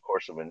go during the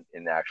course of an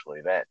actual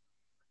event.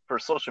 For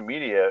social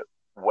media,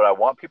 what I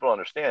want people to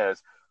understand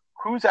is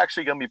who's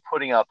actually going to be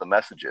putting out the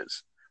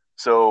messages.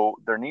 So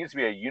there needs to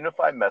be a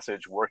unified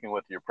message working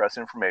with your press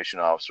information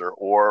officer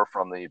or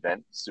from the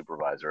event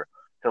supervisor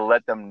to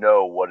let them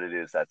know what it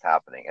is that's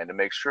happening and to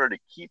make sure to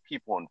keep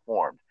people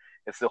informed.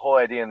 It's the whole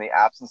idea in the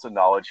absence of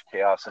knowledge,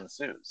 chaos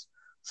ensues.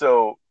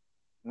 So,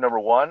 number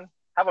one,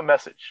 have a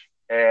message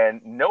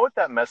and know what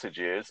that message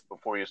is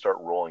before you start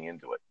rolling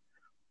into it.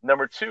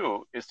 Number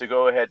two is to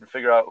go ahead and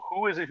figure out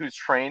who is it who's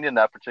trained in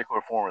that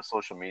particular form of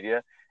social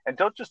media. And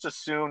don't just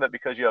assume that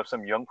because you have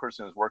some young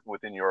person who's working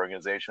within your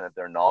organization that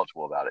they're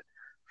knowledgeable about it.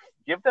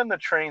 Give them the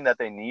training that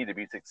they need to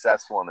be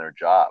successful in their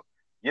job.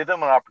 Give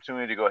them an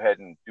opportunity to go ahead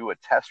and do a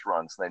test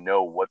run so they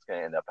know what's going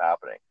to end up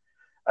happening.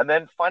 And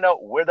then find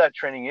out where that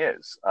training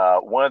is.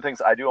 One of the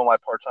things I do on my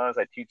part-time is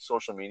I teach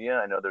social media.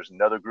 I know there's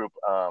another group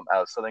out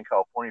of Southern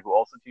California who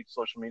also teach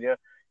social media.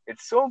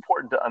 It's so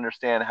important to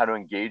understand how to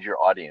engage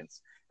your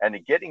audience and to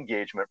get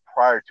engagement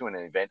prior to an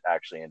event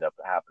actually end up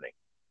happening.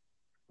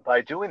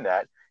 By doing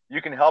that,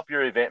 you can help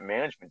your event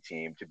management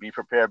team to be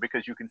prepared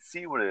because you can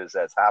see what it is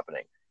that's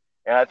happening.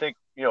 And I think,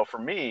 for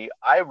me,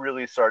 I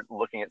really start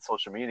looking at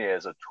social media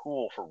as a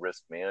tool for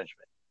risk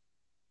management.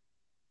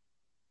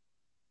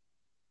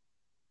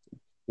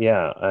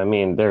 Yeah, I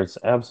mean, there's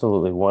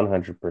absolutely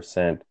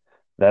 100%.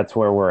 That's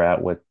where we're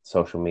at with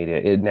social media.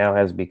 It now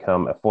has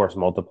become a force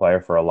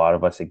multiplier for a lot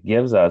of us. It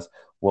gives us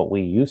what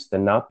we used to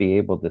not be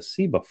able to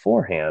see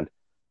beforehand,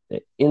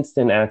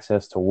 instant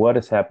access to what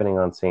is happening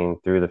on scene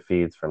through the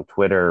feeds from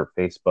Twitter,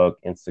 Facebook,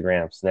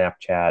 Instagram,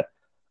 Snapchat,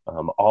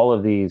 all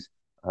of these,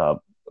 uh,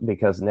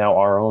 because now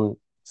our own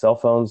cell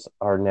phones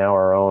are now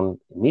our own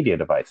media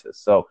devices.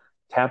 So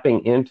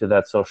tapping into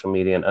that social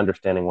media and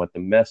understanding what the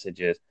message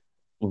is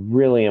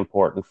really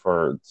important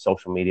for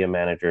social media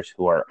managers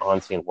who are on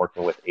scene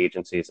working with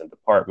agencies and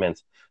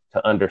departments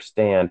to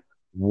understand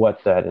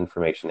what that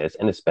information is.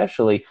 And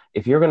especially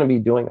if you're going to be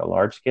doing a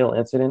large scale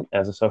incident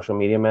as a social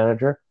media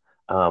manager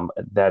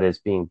that is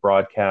being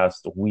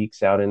broadcast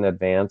weeks out in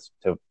advance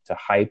to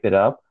hype it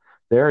up,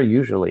 there are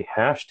usually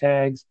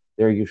hashtags,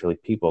 there are usually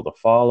people to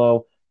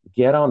follow.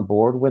 Get on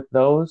board with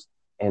those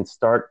and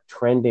start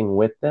trending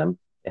with them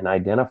and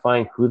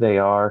identifying who they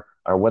are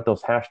or what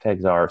those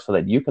hashtags are so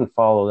that you can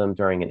follow them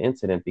during an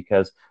incident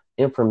because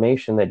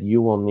information that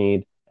you will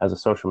need as a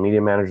social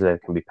media manager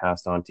that can be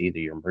passed on to either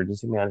your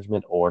emergency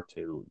management or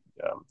to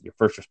your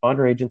first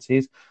responder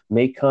agencies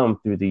may come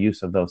through the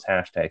use of those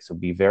hashtags. So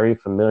be very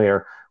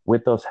familiar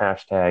with those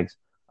hashtags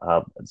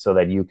so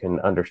that you can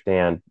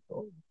understand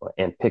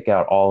and pick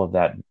out all of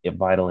that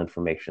vital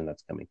information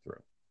that's coming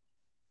through.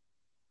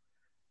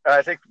 And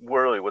I think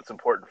really what's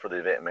important for the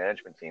event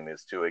management team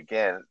is to,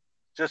 again,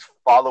 just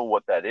follow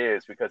what that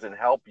is because it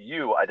help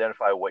you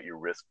identify what your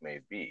risk may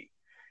be.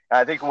 And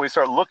I think when we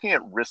start looking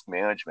at risk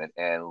management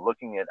and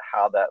looking at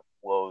how that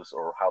flows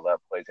or how that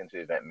plays into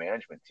the event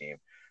management team,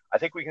 I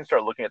think we can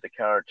start looking at the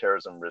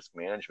counterterrorism risk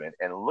management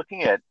and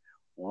looking at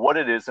what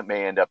it is that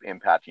may end up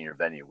impacting your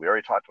venue. We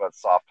already talked about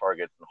soft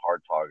targets and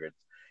hard targets.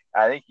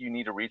 I think you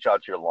need to reach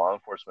out to your law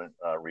enforcement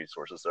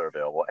resources that are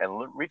available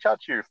and reach out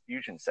to your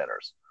fusion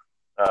centers.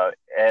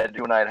 Ed,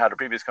 you and I had a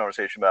previous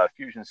conversation about a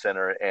fusion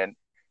center, and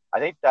I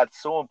think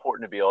that's so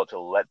important to be able to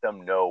let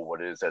them know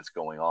what it is that's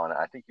going on.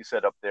 I think you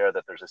said up there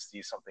that there's a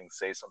see something,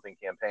 say something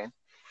campaign.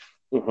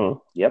 Mm-hmm.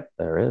 Yep,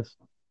 there is.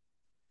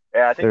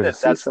 And I think There's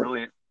a that that's CISA.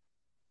 really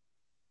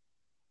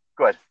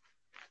good.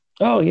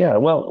 Oh yeah,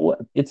 well,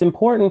 it's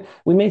important.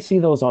 We may see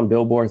those on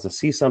billboards, the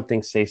 "See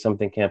Something, Say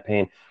Something"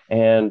 campaign,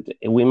 and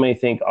we may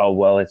think, oh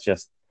well, it's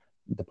just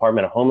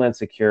Department of Homeland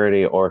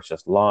Security or it's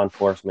just law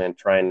enforcement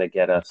trying to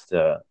get us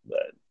to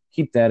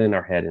keep that in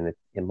our head, and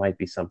it might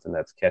be something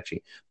that's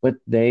catchy, but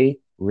they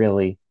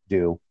really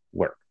do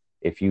work.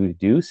 If you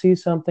do see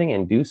something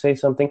and do say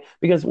something,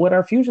 because what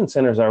our fusion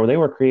centers are, they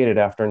were created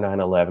after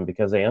 9/11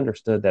 because they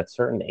understood that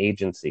certain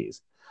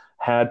agencies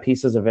had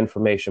pieces of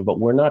information, but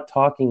we're not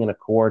talking in a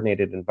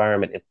coordinated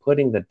environment and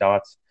putting the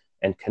dots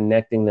and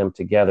connecting them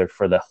together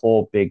for the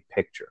whole big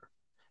picture.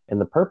 And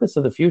the purpose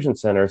of the fusion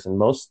centers, and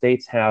most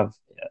states have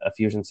a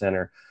fusion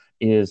center,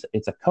 is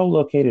it's a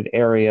co-located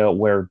area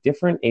where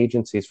different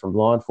agencies from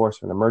law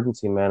enforcement,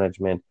 emergency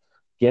management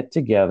get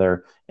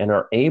together and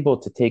are able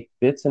to take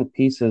bits and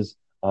pieces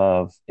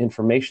of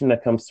information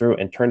that comes through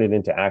and turn it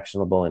into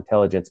actionable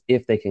intelligence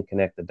if they can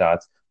connect the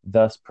dots,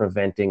 thus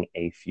preventing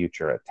a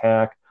future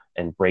attack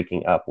and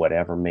breaking up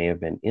whatever may have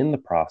been in the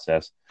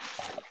process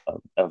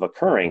of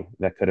occurring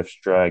that could have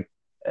struck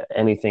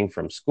anything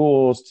from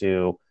schools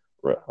to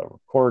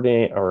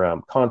recording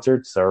or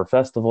concerts or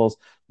festivals.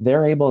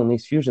 They're able in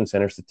these fusion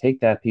centers to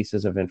take that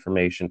pieces of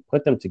information,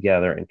 put them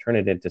together, and turn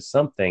it into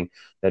something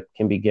that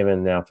can be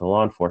given now to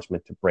law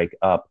enforcement to break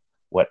up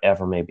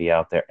whatever may be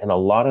out there. And a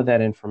lot of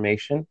that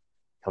information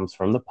comes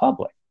from the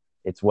public.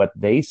 It's what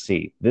they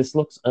see. This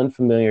looks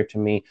unfamiliar to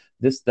me.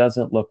 This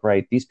doesn't look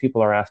right. These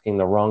people are asking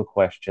the wrong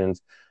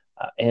questions.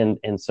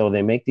 And so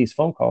they make these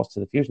phone calls to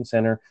the fusion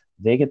center.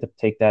 They get to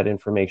take that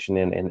information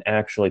in and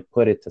actually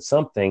put it to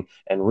something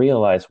and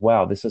realize,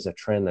 wow, this is a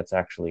trend that's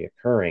actually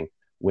occurring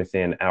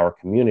within our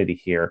community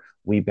here.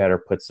 We better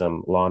put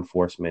some law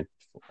enforcement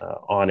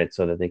on it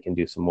so that they can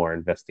do some more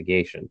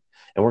investigation.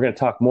 And we're going to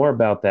talk more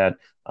about that.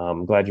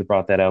 I'm glad you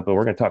brought that up, but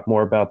we're going to talk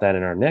more about that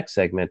in our next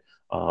segment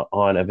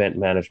on event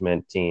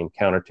management team,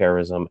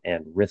 counterterrorism,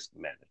 and risk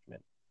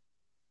management.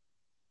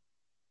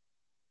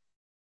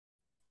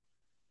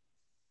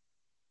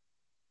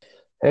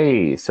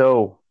 Hey,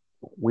 so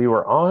we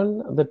were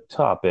on the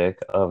topic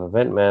of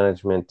event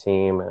management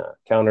team,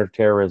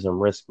 counterterrorism,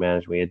 risk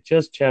management. We had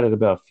just chatted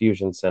about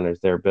fusion centers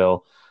there,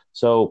 Bill.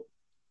 So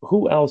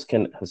who else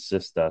can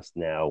assist us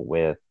now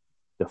with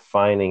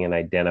defining and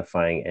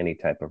identifying any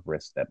type of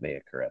risk that may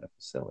occur at a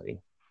facility?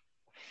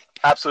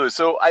 Absolutely.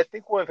 So I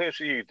think one of the things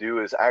that you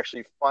do is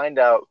actually find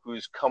out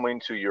who's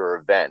coming to your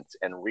event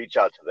and reach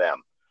out to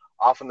them.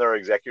 Often there are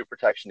executive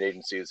protection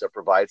agencies that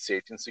provide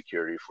safety and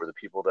security for the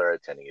people that are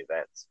attending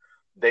events.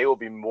 They will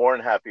be more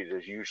than happy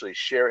to usually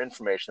share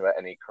information about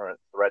any current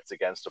threats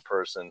against a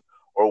person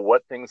or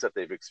what things that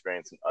they've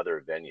experienced in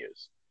other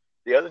venues.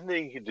 The other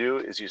thing you can do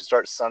is you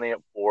start signing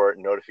up for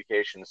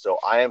notifications. So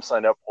I am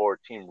signed up for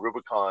Team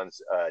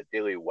Rubicon's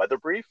daily weather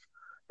brief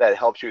that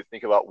helps you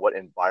think about what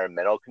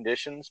environmental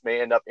conditions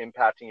may end up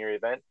impacting your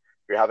event.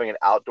 If you're having an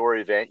outdoor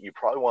event, you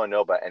probably want to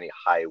know about any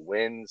high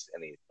winds,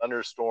 any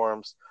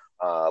thunderstorms,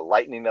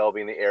 lightning that will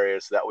be in the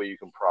area, so that way you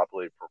can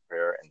properly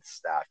prepare and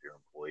staff your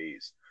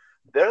employees.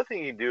 The other thing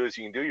you can do is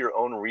you can do your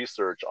own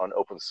research on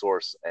open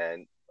source,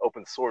 and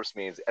open source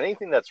means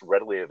anything that's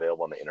readily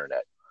available on the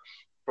internet.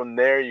 From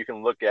there, you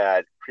can look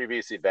at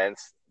previous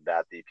events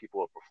that the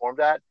people have performed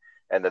at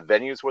and the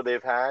venues where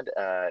they've had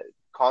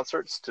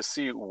concerts to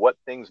see what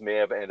things may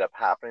have ended up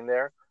happening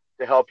there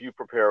to help you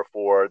prepare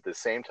for the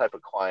same type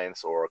of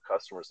clients or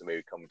customers that may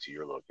be coming to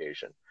your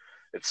location.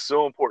 It's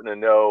so important to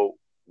know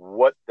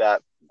what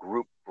that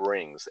group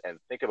brings and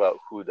think about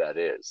who that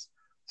is.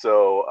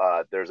 So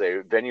there's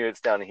a venue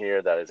that's down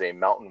here that is a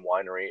mountain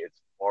winery.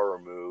 It's far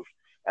removed,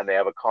 and they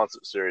have a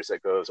concert series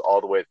that goes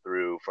all the way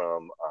through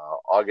from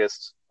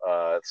August,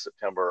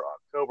 September,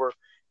 October.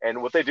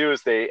 And what they do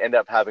is they end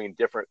up having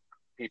different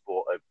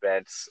people,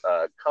 events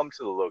come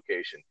to the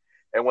location.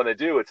 And when they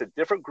do, it's a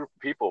different group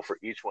of people for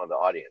each one of the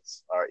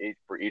audience, or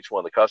for each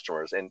one of the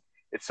customers. And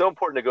it's so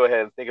important to go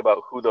ahead and think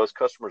about who those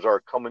customers are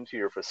coming to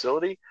your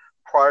facility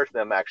prior to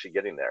them actually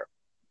getting there.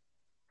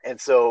 And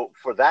so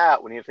for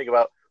that, when you think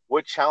about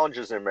what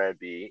challenges there may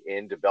be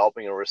in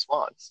developing a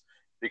response,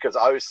 because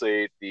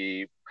obviously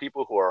the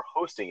people who are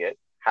hosting it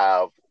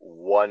have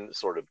one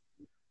sort of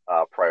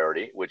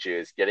priority, which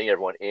is getting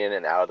everyone in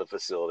and out of the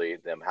facility,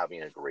 them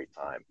having a great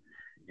time.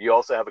 You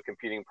also have a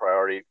competing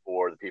priority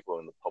for the people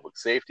in the public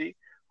safety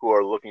who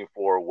are looking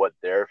for what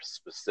their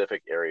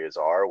specific areas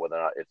are, whether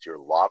or not it's your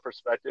law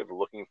perspective,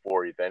 looking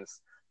for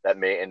events that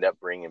may end up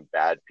bringing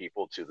bad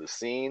people to the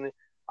scene,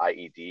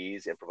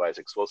 IEDs, improvised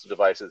explosive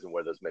devices, and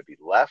where those may be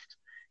left,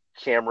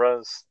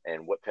 cameras,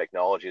 and what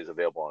technology is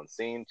available on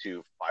scene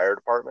to fire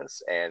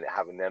departments and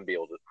having them be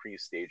able to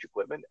pre-stage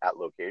equipment at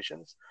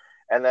locations.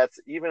 And that's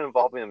even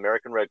involving the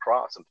American Red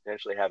Cross and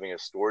potentially having a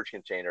storage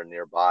container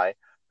nearby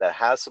that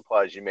has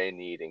supplies you may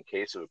need in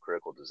case of a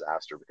critical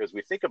disaster. Because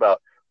we think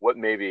about what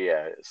may be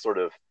a sort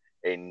of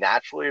a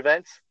natural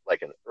event,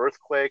 like an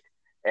earthquake,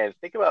 and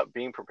think about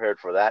being prepared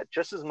for that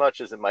just as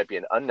much as it might be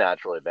an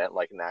unnatural event,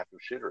 like an active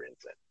shooter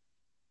incident.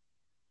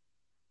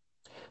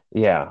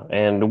 Yeah,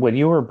 and what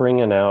you were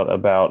bringing out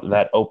about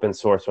that open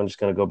source, I'm just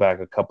going to go back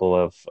a couple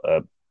of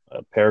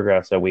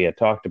paragraphs that we had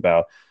talked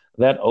about.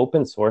 That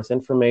open source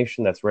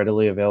information that's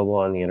readily available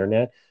on the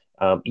internet.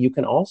 You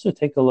can also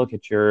take a look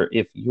at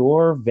if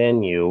your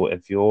venue,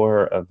 if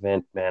your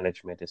event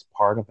management is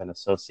part of an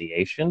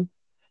association,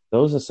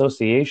 those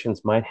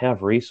associations might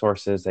have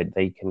resources that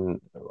they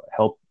can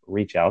help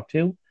reach out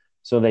to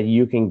so that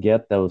you can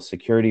get those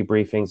security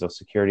briefings, those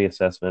security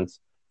assessments,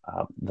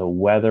 the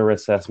weather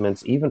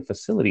assessments, even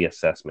facility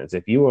assessments.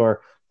 If you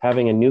are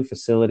having a new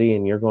facility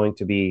and you're going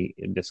to be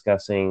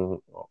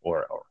discussing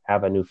or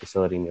have a new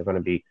facility and you're going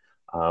to be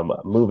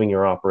moving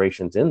your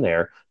operations in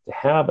there, to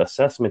have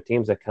assessment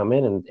teams that come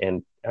in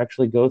and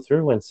actually go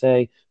through and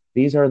say,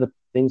 these are the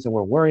things that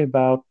we're worried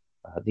about.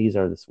 These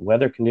are the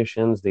weather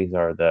conditions. These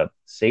are the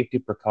safety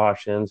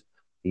precautions.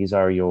 These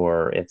are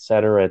your et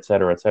cetera, et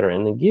cetera, et cetera.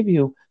 And then give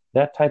you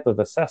that type of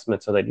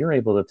assessment so that you're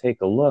able to take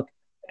a look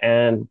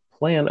and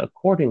plan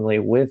accordingly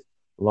with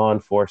law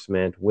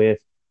enforcement, with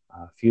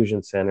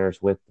fusion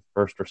centers, with the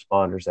first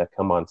responders that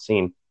come on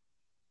scene.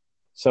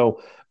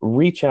 So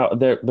reach out.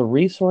 The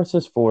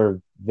resources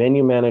for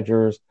venue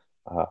managers,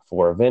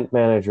 for event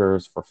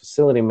managers, for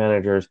facility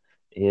managers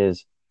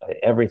is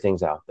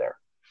everything's out there.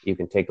 You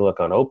can take a look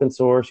on open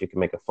source. You can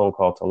make a phone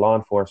call to law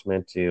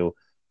enforcement, to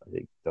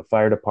the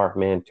fire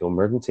department, to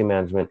emergency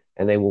management,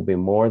 and they will be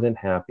more than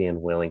happy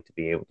and willing to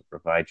be able to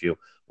provide you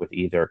with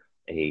either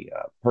a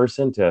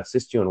person to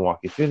assist you and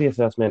walk you through the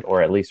assessment,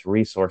 or at least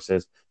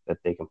resources that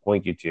they can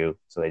point you to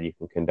so that you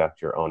can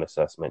conduct your own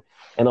assessment.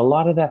 And a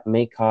lot of that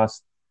may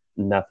cost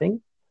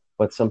nothing,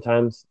 but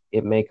sometimes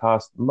it may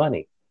cost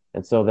money.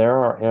 And so there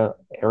are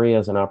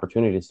areas and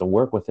opportunities to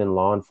work within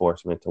law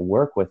enforcement, to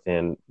work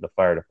within the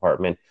fire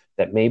department,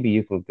 that maybe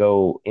you can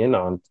go in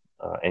on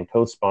and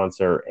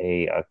co-sponsor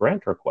a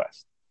grant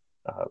request,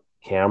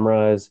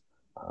 cameras,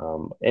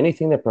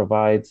 anything that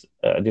provides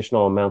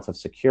additional amounts of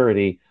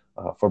security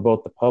for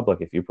both the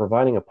public. If you're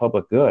providing a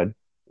public good,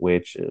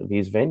 which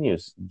these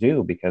venues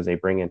do because they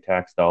bring in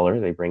tax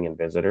dollars, they bring in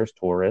visitors,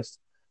 tourists,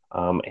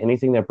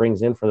 anything that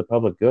brings in for the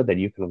public good that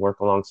you can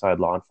work alongside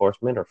law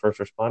enforcement or first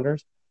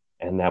responders,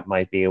 and that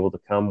might be able to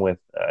come with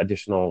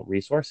additional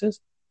resources,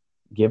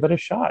 give it a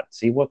shot,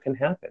 see what can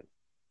happen.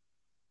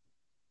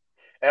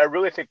 And I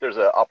really think there's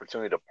an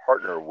opportunity to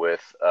partner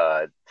with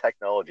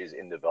technologies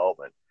in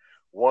development.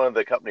 One of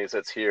the companies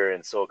that's here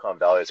in Silicon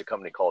Valley is a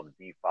company called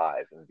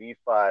V5. And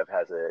V5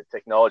 has a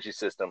technology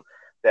system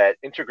that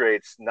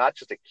integrates not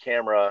just a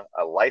camera,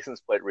 a license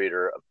plate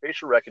reader, a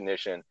facial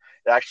recognition.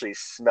 It actually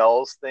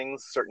smells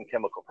things, certain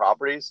chemical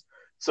properties,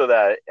 so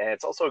that, and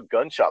it's also a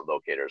gunshot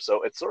locator.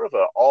 So it's sort of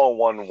an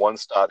all-in-one,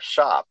 one-stop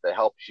shop that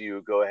helps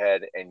you go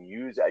ahead and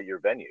use at your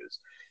venues.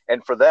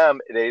 And for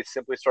them, they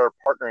simply started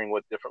partnering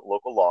with different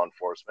local law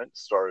enforcement,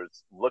 started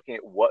looking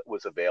at what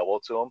was available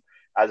to them.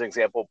 As an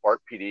example,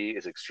 BART PD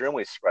is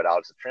extremely spread out.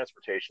 It's a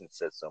transportation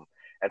system.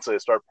 And so they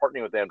started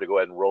partnering with them to go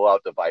ahead and roll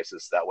out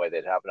devices. That way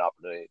they'd have an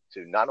opportunity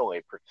to not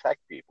only protect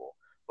people,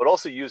 but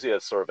also use it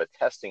as sort of a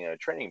testing and a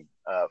training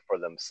for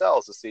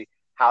themselves to see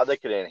how they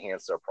could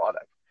enhance their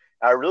product.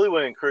 And I really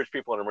would encourage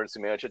people in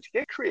emergency management to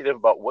get creative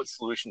about what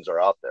solutions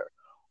are out there.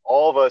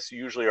 All of us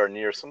usually are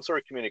near some sort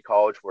of community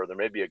college where there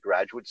may be a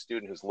graduate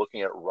student who's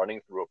looking at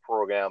running through a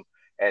program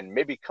and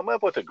maybe come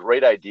up with a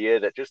great idea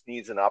that just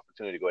needs an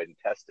opportunity to go ahead and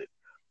test it.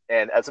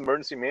 And as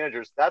emergency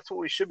managers, that's what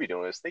we should be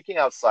doing, is thinking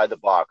outside the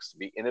box, to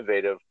be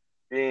innovative,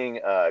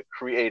 being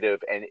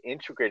creative, and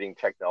integrating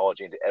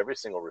technology into every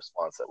single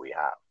response that we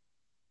have.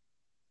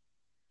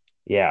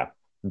 Yeah.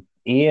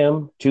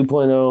 EM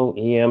 2.0,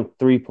 EM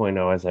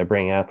 3.0, as I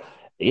bring out,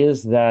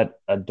 is that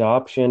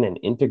adoption and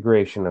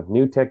integration of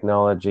new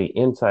technology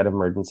inside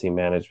emergency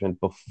management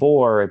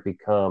before it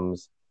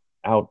becomes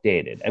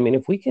outdated. I mean,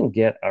 if we can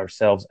get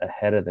ourselves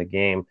ahead of the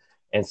game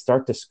and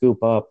start to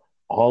scoop up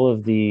all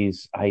of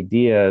these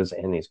ideas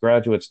and these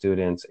graduate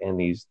students and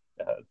these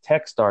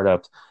tech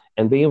startups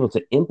and be able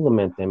to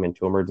implement them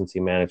into emergency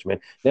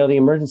management. Now, the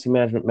emergency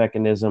management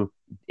mechanism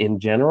in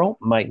general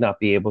might not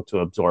be able to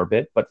absorb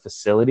it, but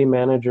facility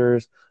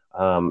managers,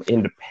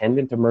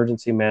 independent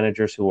emergency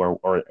managers who are,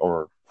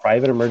 or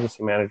private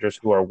emergency managers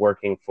who are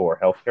working for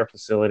healthcare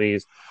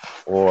facilities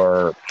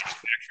or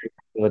manufacturing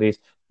facilities,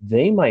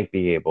 they might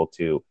be able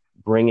to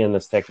bring in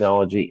this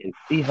technology and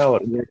see how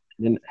it works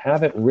and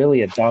have it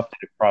really adopted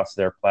across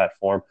their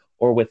platform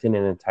or within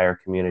an entire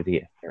community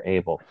if they're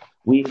able.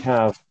 We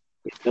have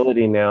the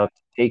ability now to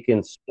take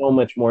in so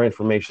much more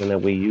information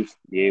than we used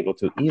to be able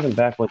to, even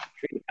back when the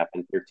treaty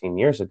happened 13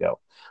 years ago.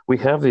 We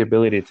have the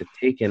ability to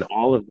take in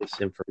all of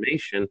this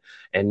information,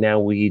 and now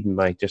we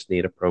might just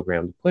need a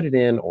program to put it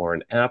in or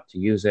an app to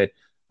use it.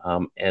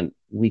 And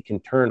we can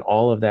turn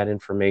all of that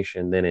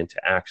information then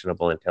into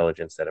actionable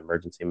intelligence that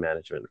emergency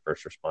management and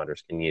first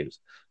responders can use.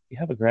 If you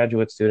have a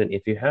graduate student,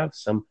 if you have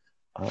some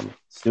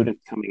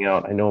students coming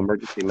out, I know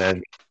emergency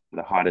management is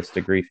the hottest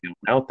degree field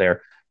out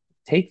there,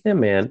 take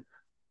them in,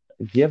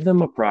 give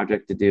them a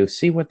project to do,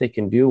 see what they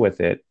can do with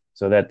it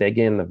so that they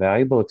gain the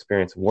valuable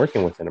experience of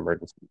working with an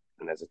emergency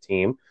and as a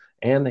team.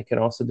 And they can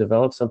also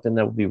develop something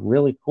that would be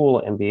really cool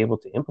and be able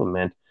to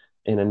implement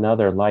in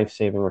another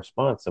life-saving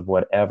response of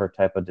whatever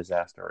type of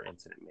disaster or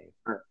incident may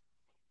occur.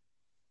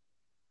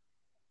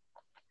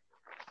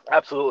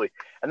 Absolutely.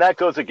 And that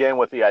goes again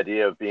with the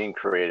idea of being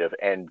creative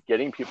and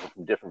getting people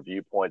from different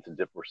viewpoints and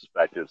different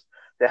perspectives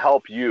to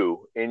help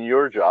you in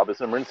your job as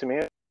an emergency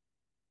manager.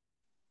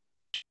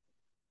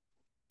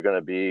 Going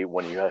to be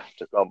when you have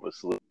to come up with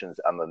solutions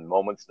on the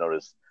moment's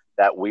notice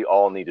that we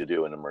all need to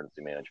do in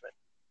emergency management.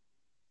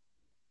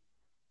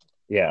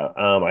 Yeah,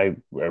 I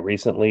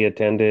recently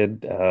attended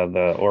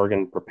the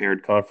Oregon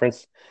Prepared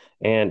Conference,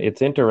 and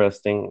it's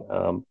interesting.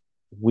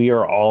 We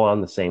are all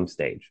on the same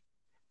stage,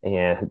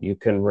 and you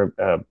can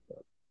a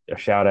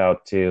shout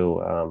out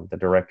to the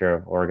director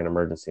of Oregon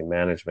Emergency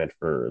Management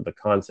for the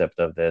concept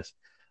of this.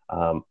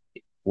 Um,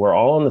 we're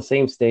all on the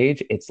same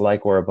stage. It's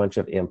like we're a bunch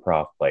of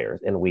improv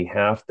players, and we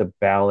have to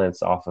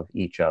balance off of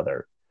each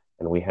other,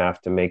 and we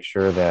have to make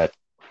sure that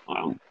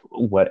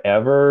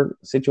whatever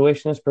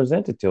situation is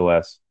presented to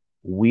us,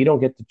 we don't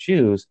get to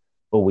choose,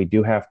 but we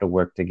do have to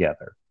work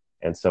together.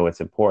 And so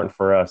it's important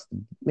for us to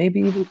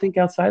maybe even think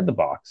outside the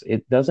box.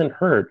 It doesn't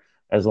hurt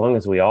as long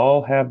as we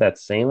all have that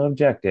same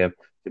objective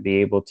to be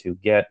able to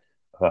get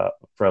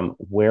from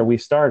where we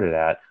started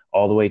at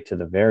all the way to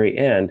the very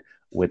end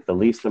with the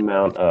least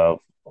amount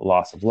of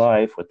loss of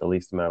life, with the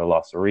least amount of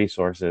loss of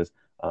resources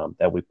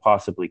that we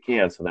possibly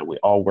can, so that we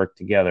all work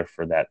together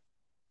for that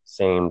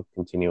same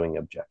continuing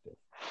objective.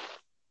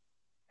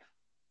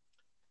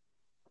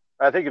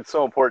 I think it's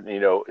so important,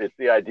 it's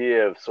the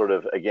idea of sort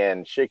of,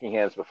 again, shaking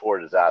hands before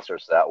disaster.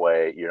 So that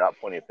way you're not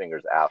pointing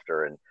fingers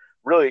after, and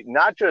really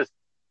not just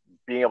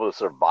being able to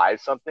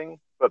survive something,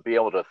 but be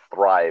able to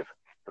thrive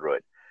through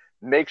it.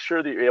 Make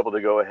sure that you're able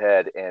to go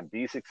ahead and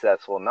be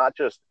successful, not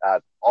just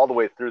all the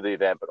way through the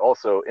event, but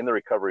also in the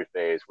recovery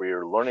phase where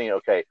you're learning,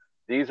 okay,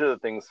 these are the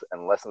things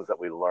and lessons that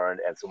we learned.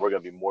 And so we're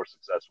going to be more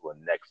successful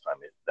the next time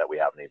that we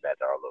have an event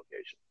at our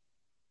location.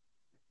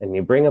 And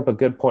you bring up a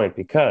good point,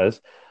 because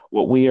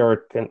what we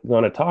are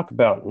going to talk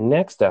about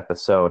next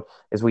episode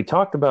is we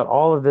talked about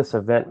all of this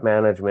event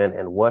management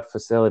and what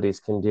facilities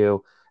can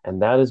do.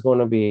 And that is going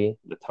to be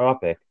the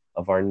topic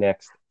of our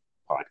next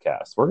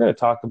podcast. We're going to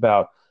talk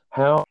about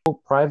how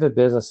private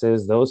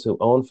businesses, those who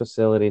own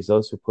facilities,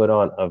 those who put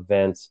on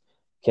events,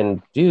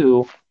 can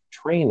do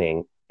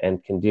training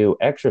and can do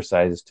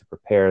exercises to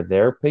prepare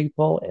their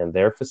people and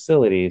their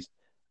facilities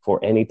for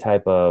any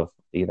type of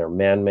either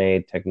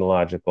man-made,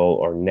 technological,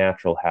 or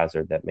natural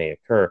hazard that may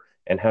occur,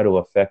 and how to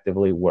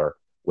effectively work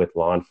with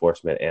law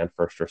enforcement and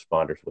first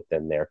responders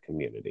within their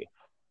community.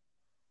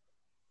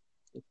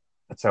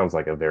 That sounds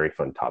like a very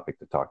fun topic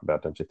to talk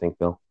about, don't you think,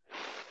 Bill?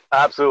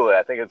 Absolutely.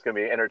 I think it's going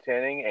to be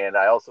entertaining, and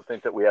I also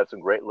think that we have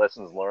some great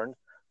lessons learned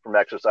from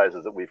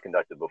exercises that we've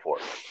conducted before.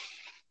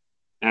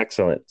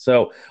 Excellent.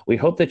 So we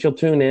hope that you'll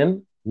tune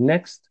in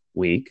next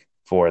week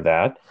for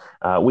that.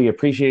 We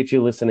appreciate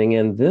you listening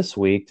in this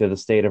week to the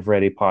State of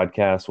Ready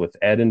podcast with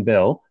Ed and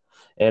Bill.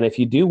 And if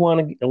you do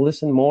want to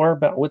listen more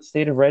about what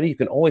State of Ready, you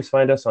can always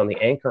find us on the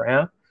Anchor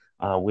app.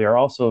 We are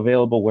also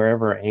available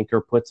wherever Anchor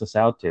puts us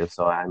out to.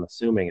 So I'm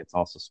assuming it's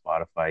also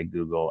Spotify,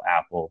 Google,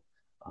 Apple.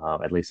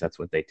 At least that's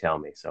what they tell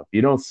me. So if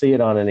you don't see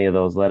it on any of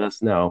those, let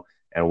us know,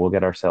 and we'll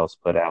get ourselves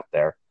put out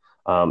there.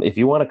 If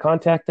you want to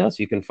contact us,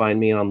 you can find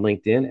me on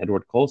LinkedIn,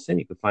 Edward Colson.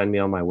 You can find me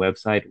on my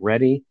website,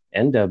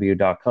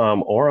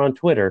 readynw.com, or on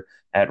Twitter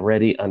at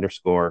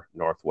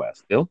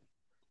ready_Northwest. Bill?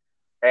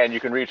 And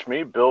you can reach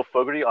me, Bill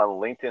Fogarty, on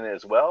LinkedIn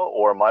as well,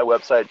 or my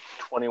website,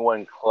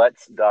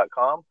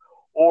 21klets.com,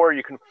 or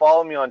you can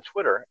follow me on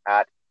Twitter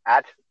at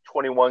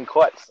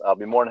 21klets. I'll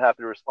be more than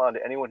happy to respond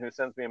to anyone who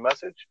sends me a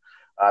message.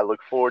 I look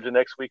forward to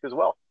next week as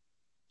well.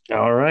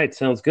 All right.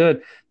 Sounds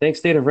good. Thanks,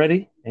 State of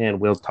Ready, and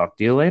we'll talk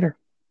to you later.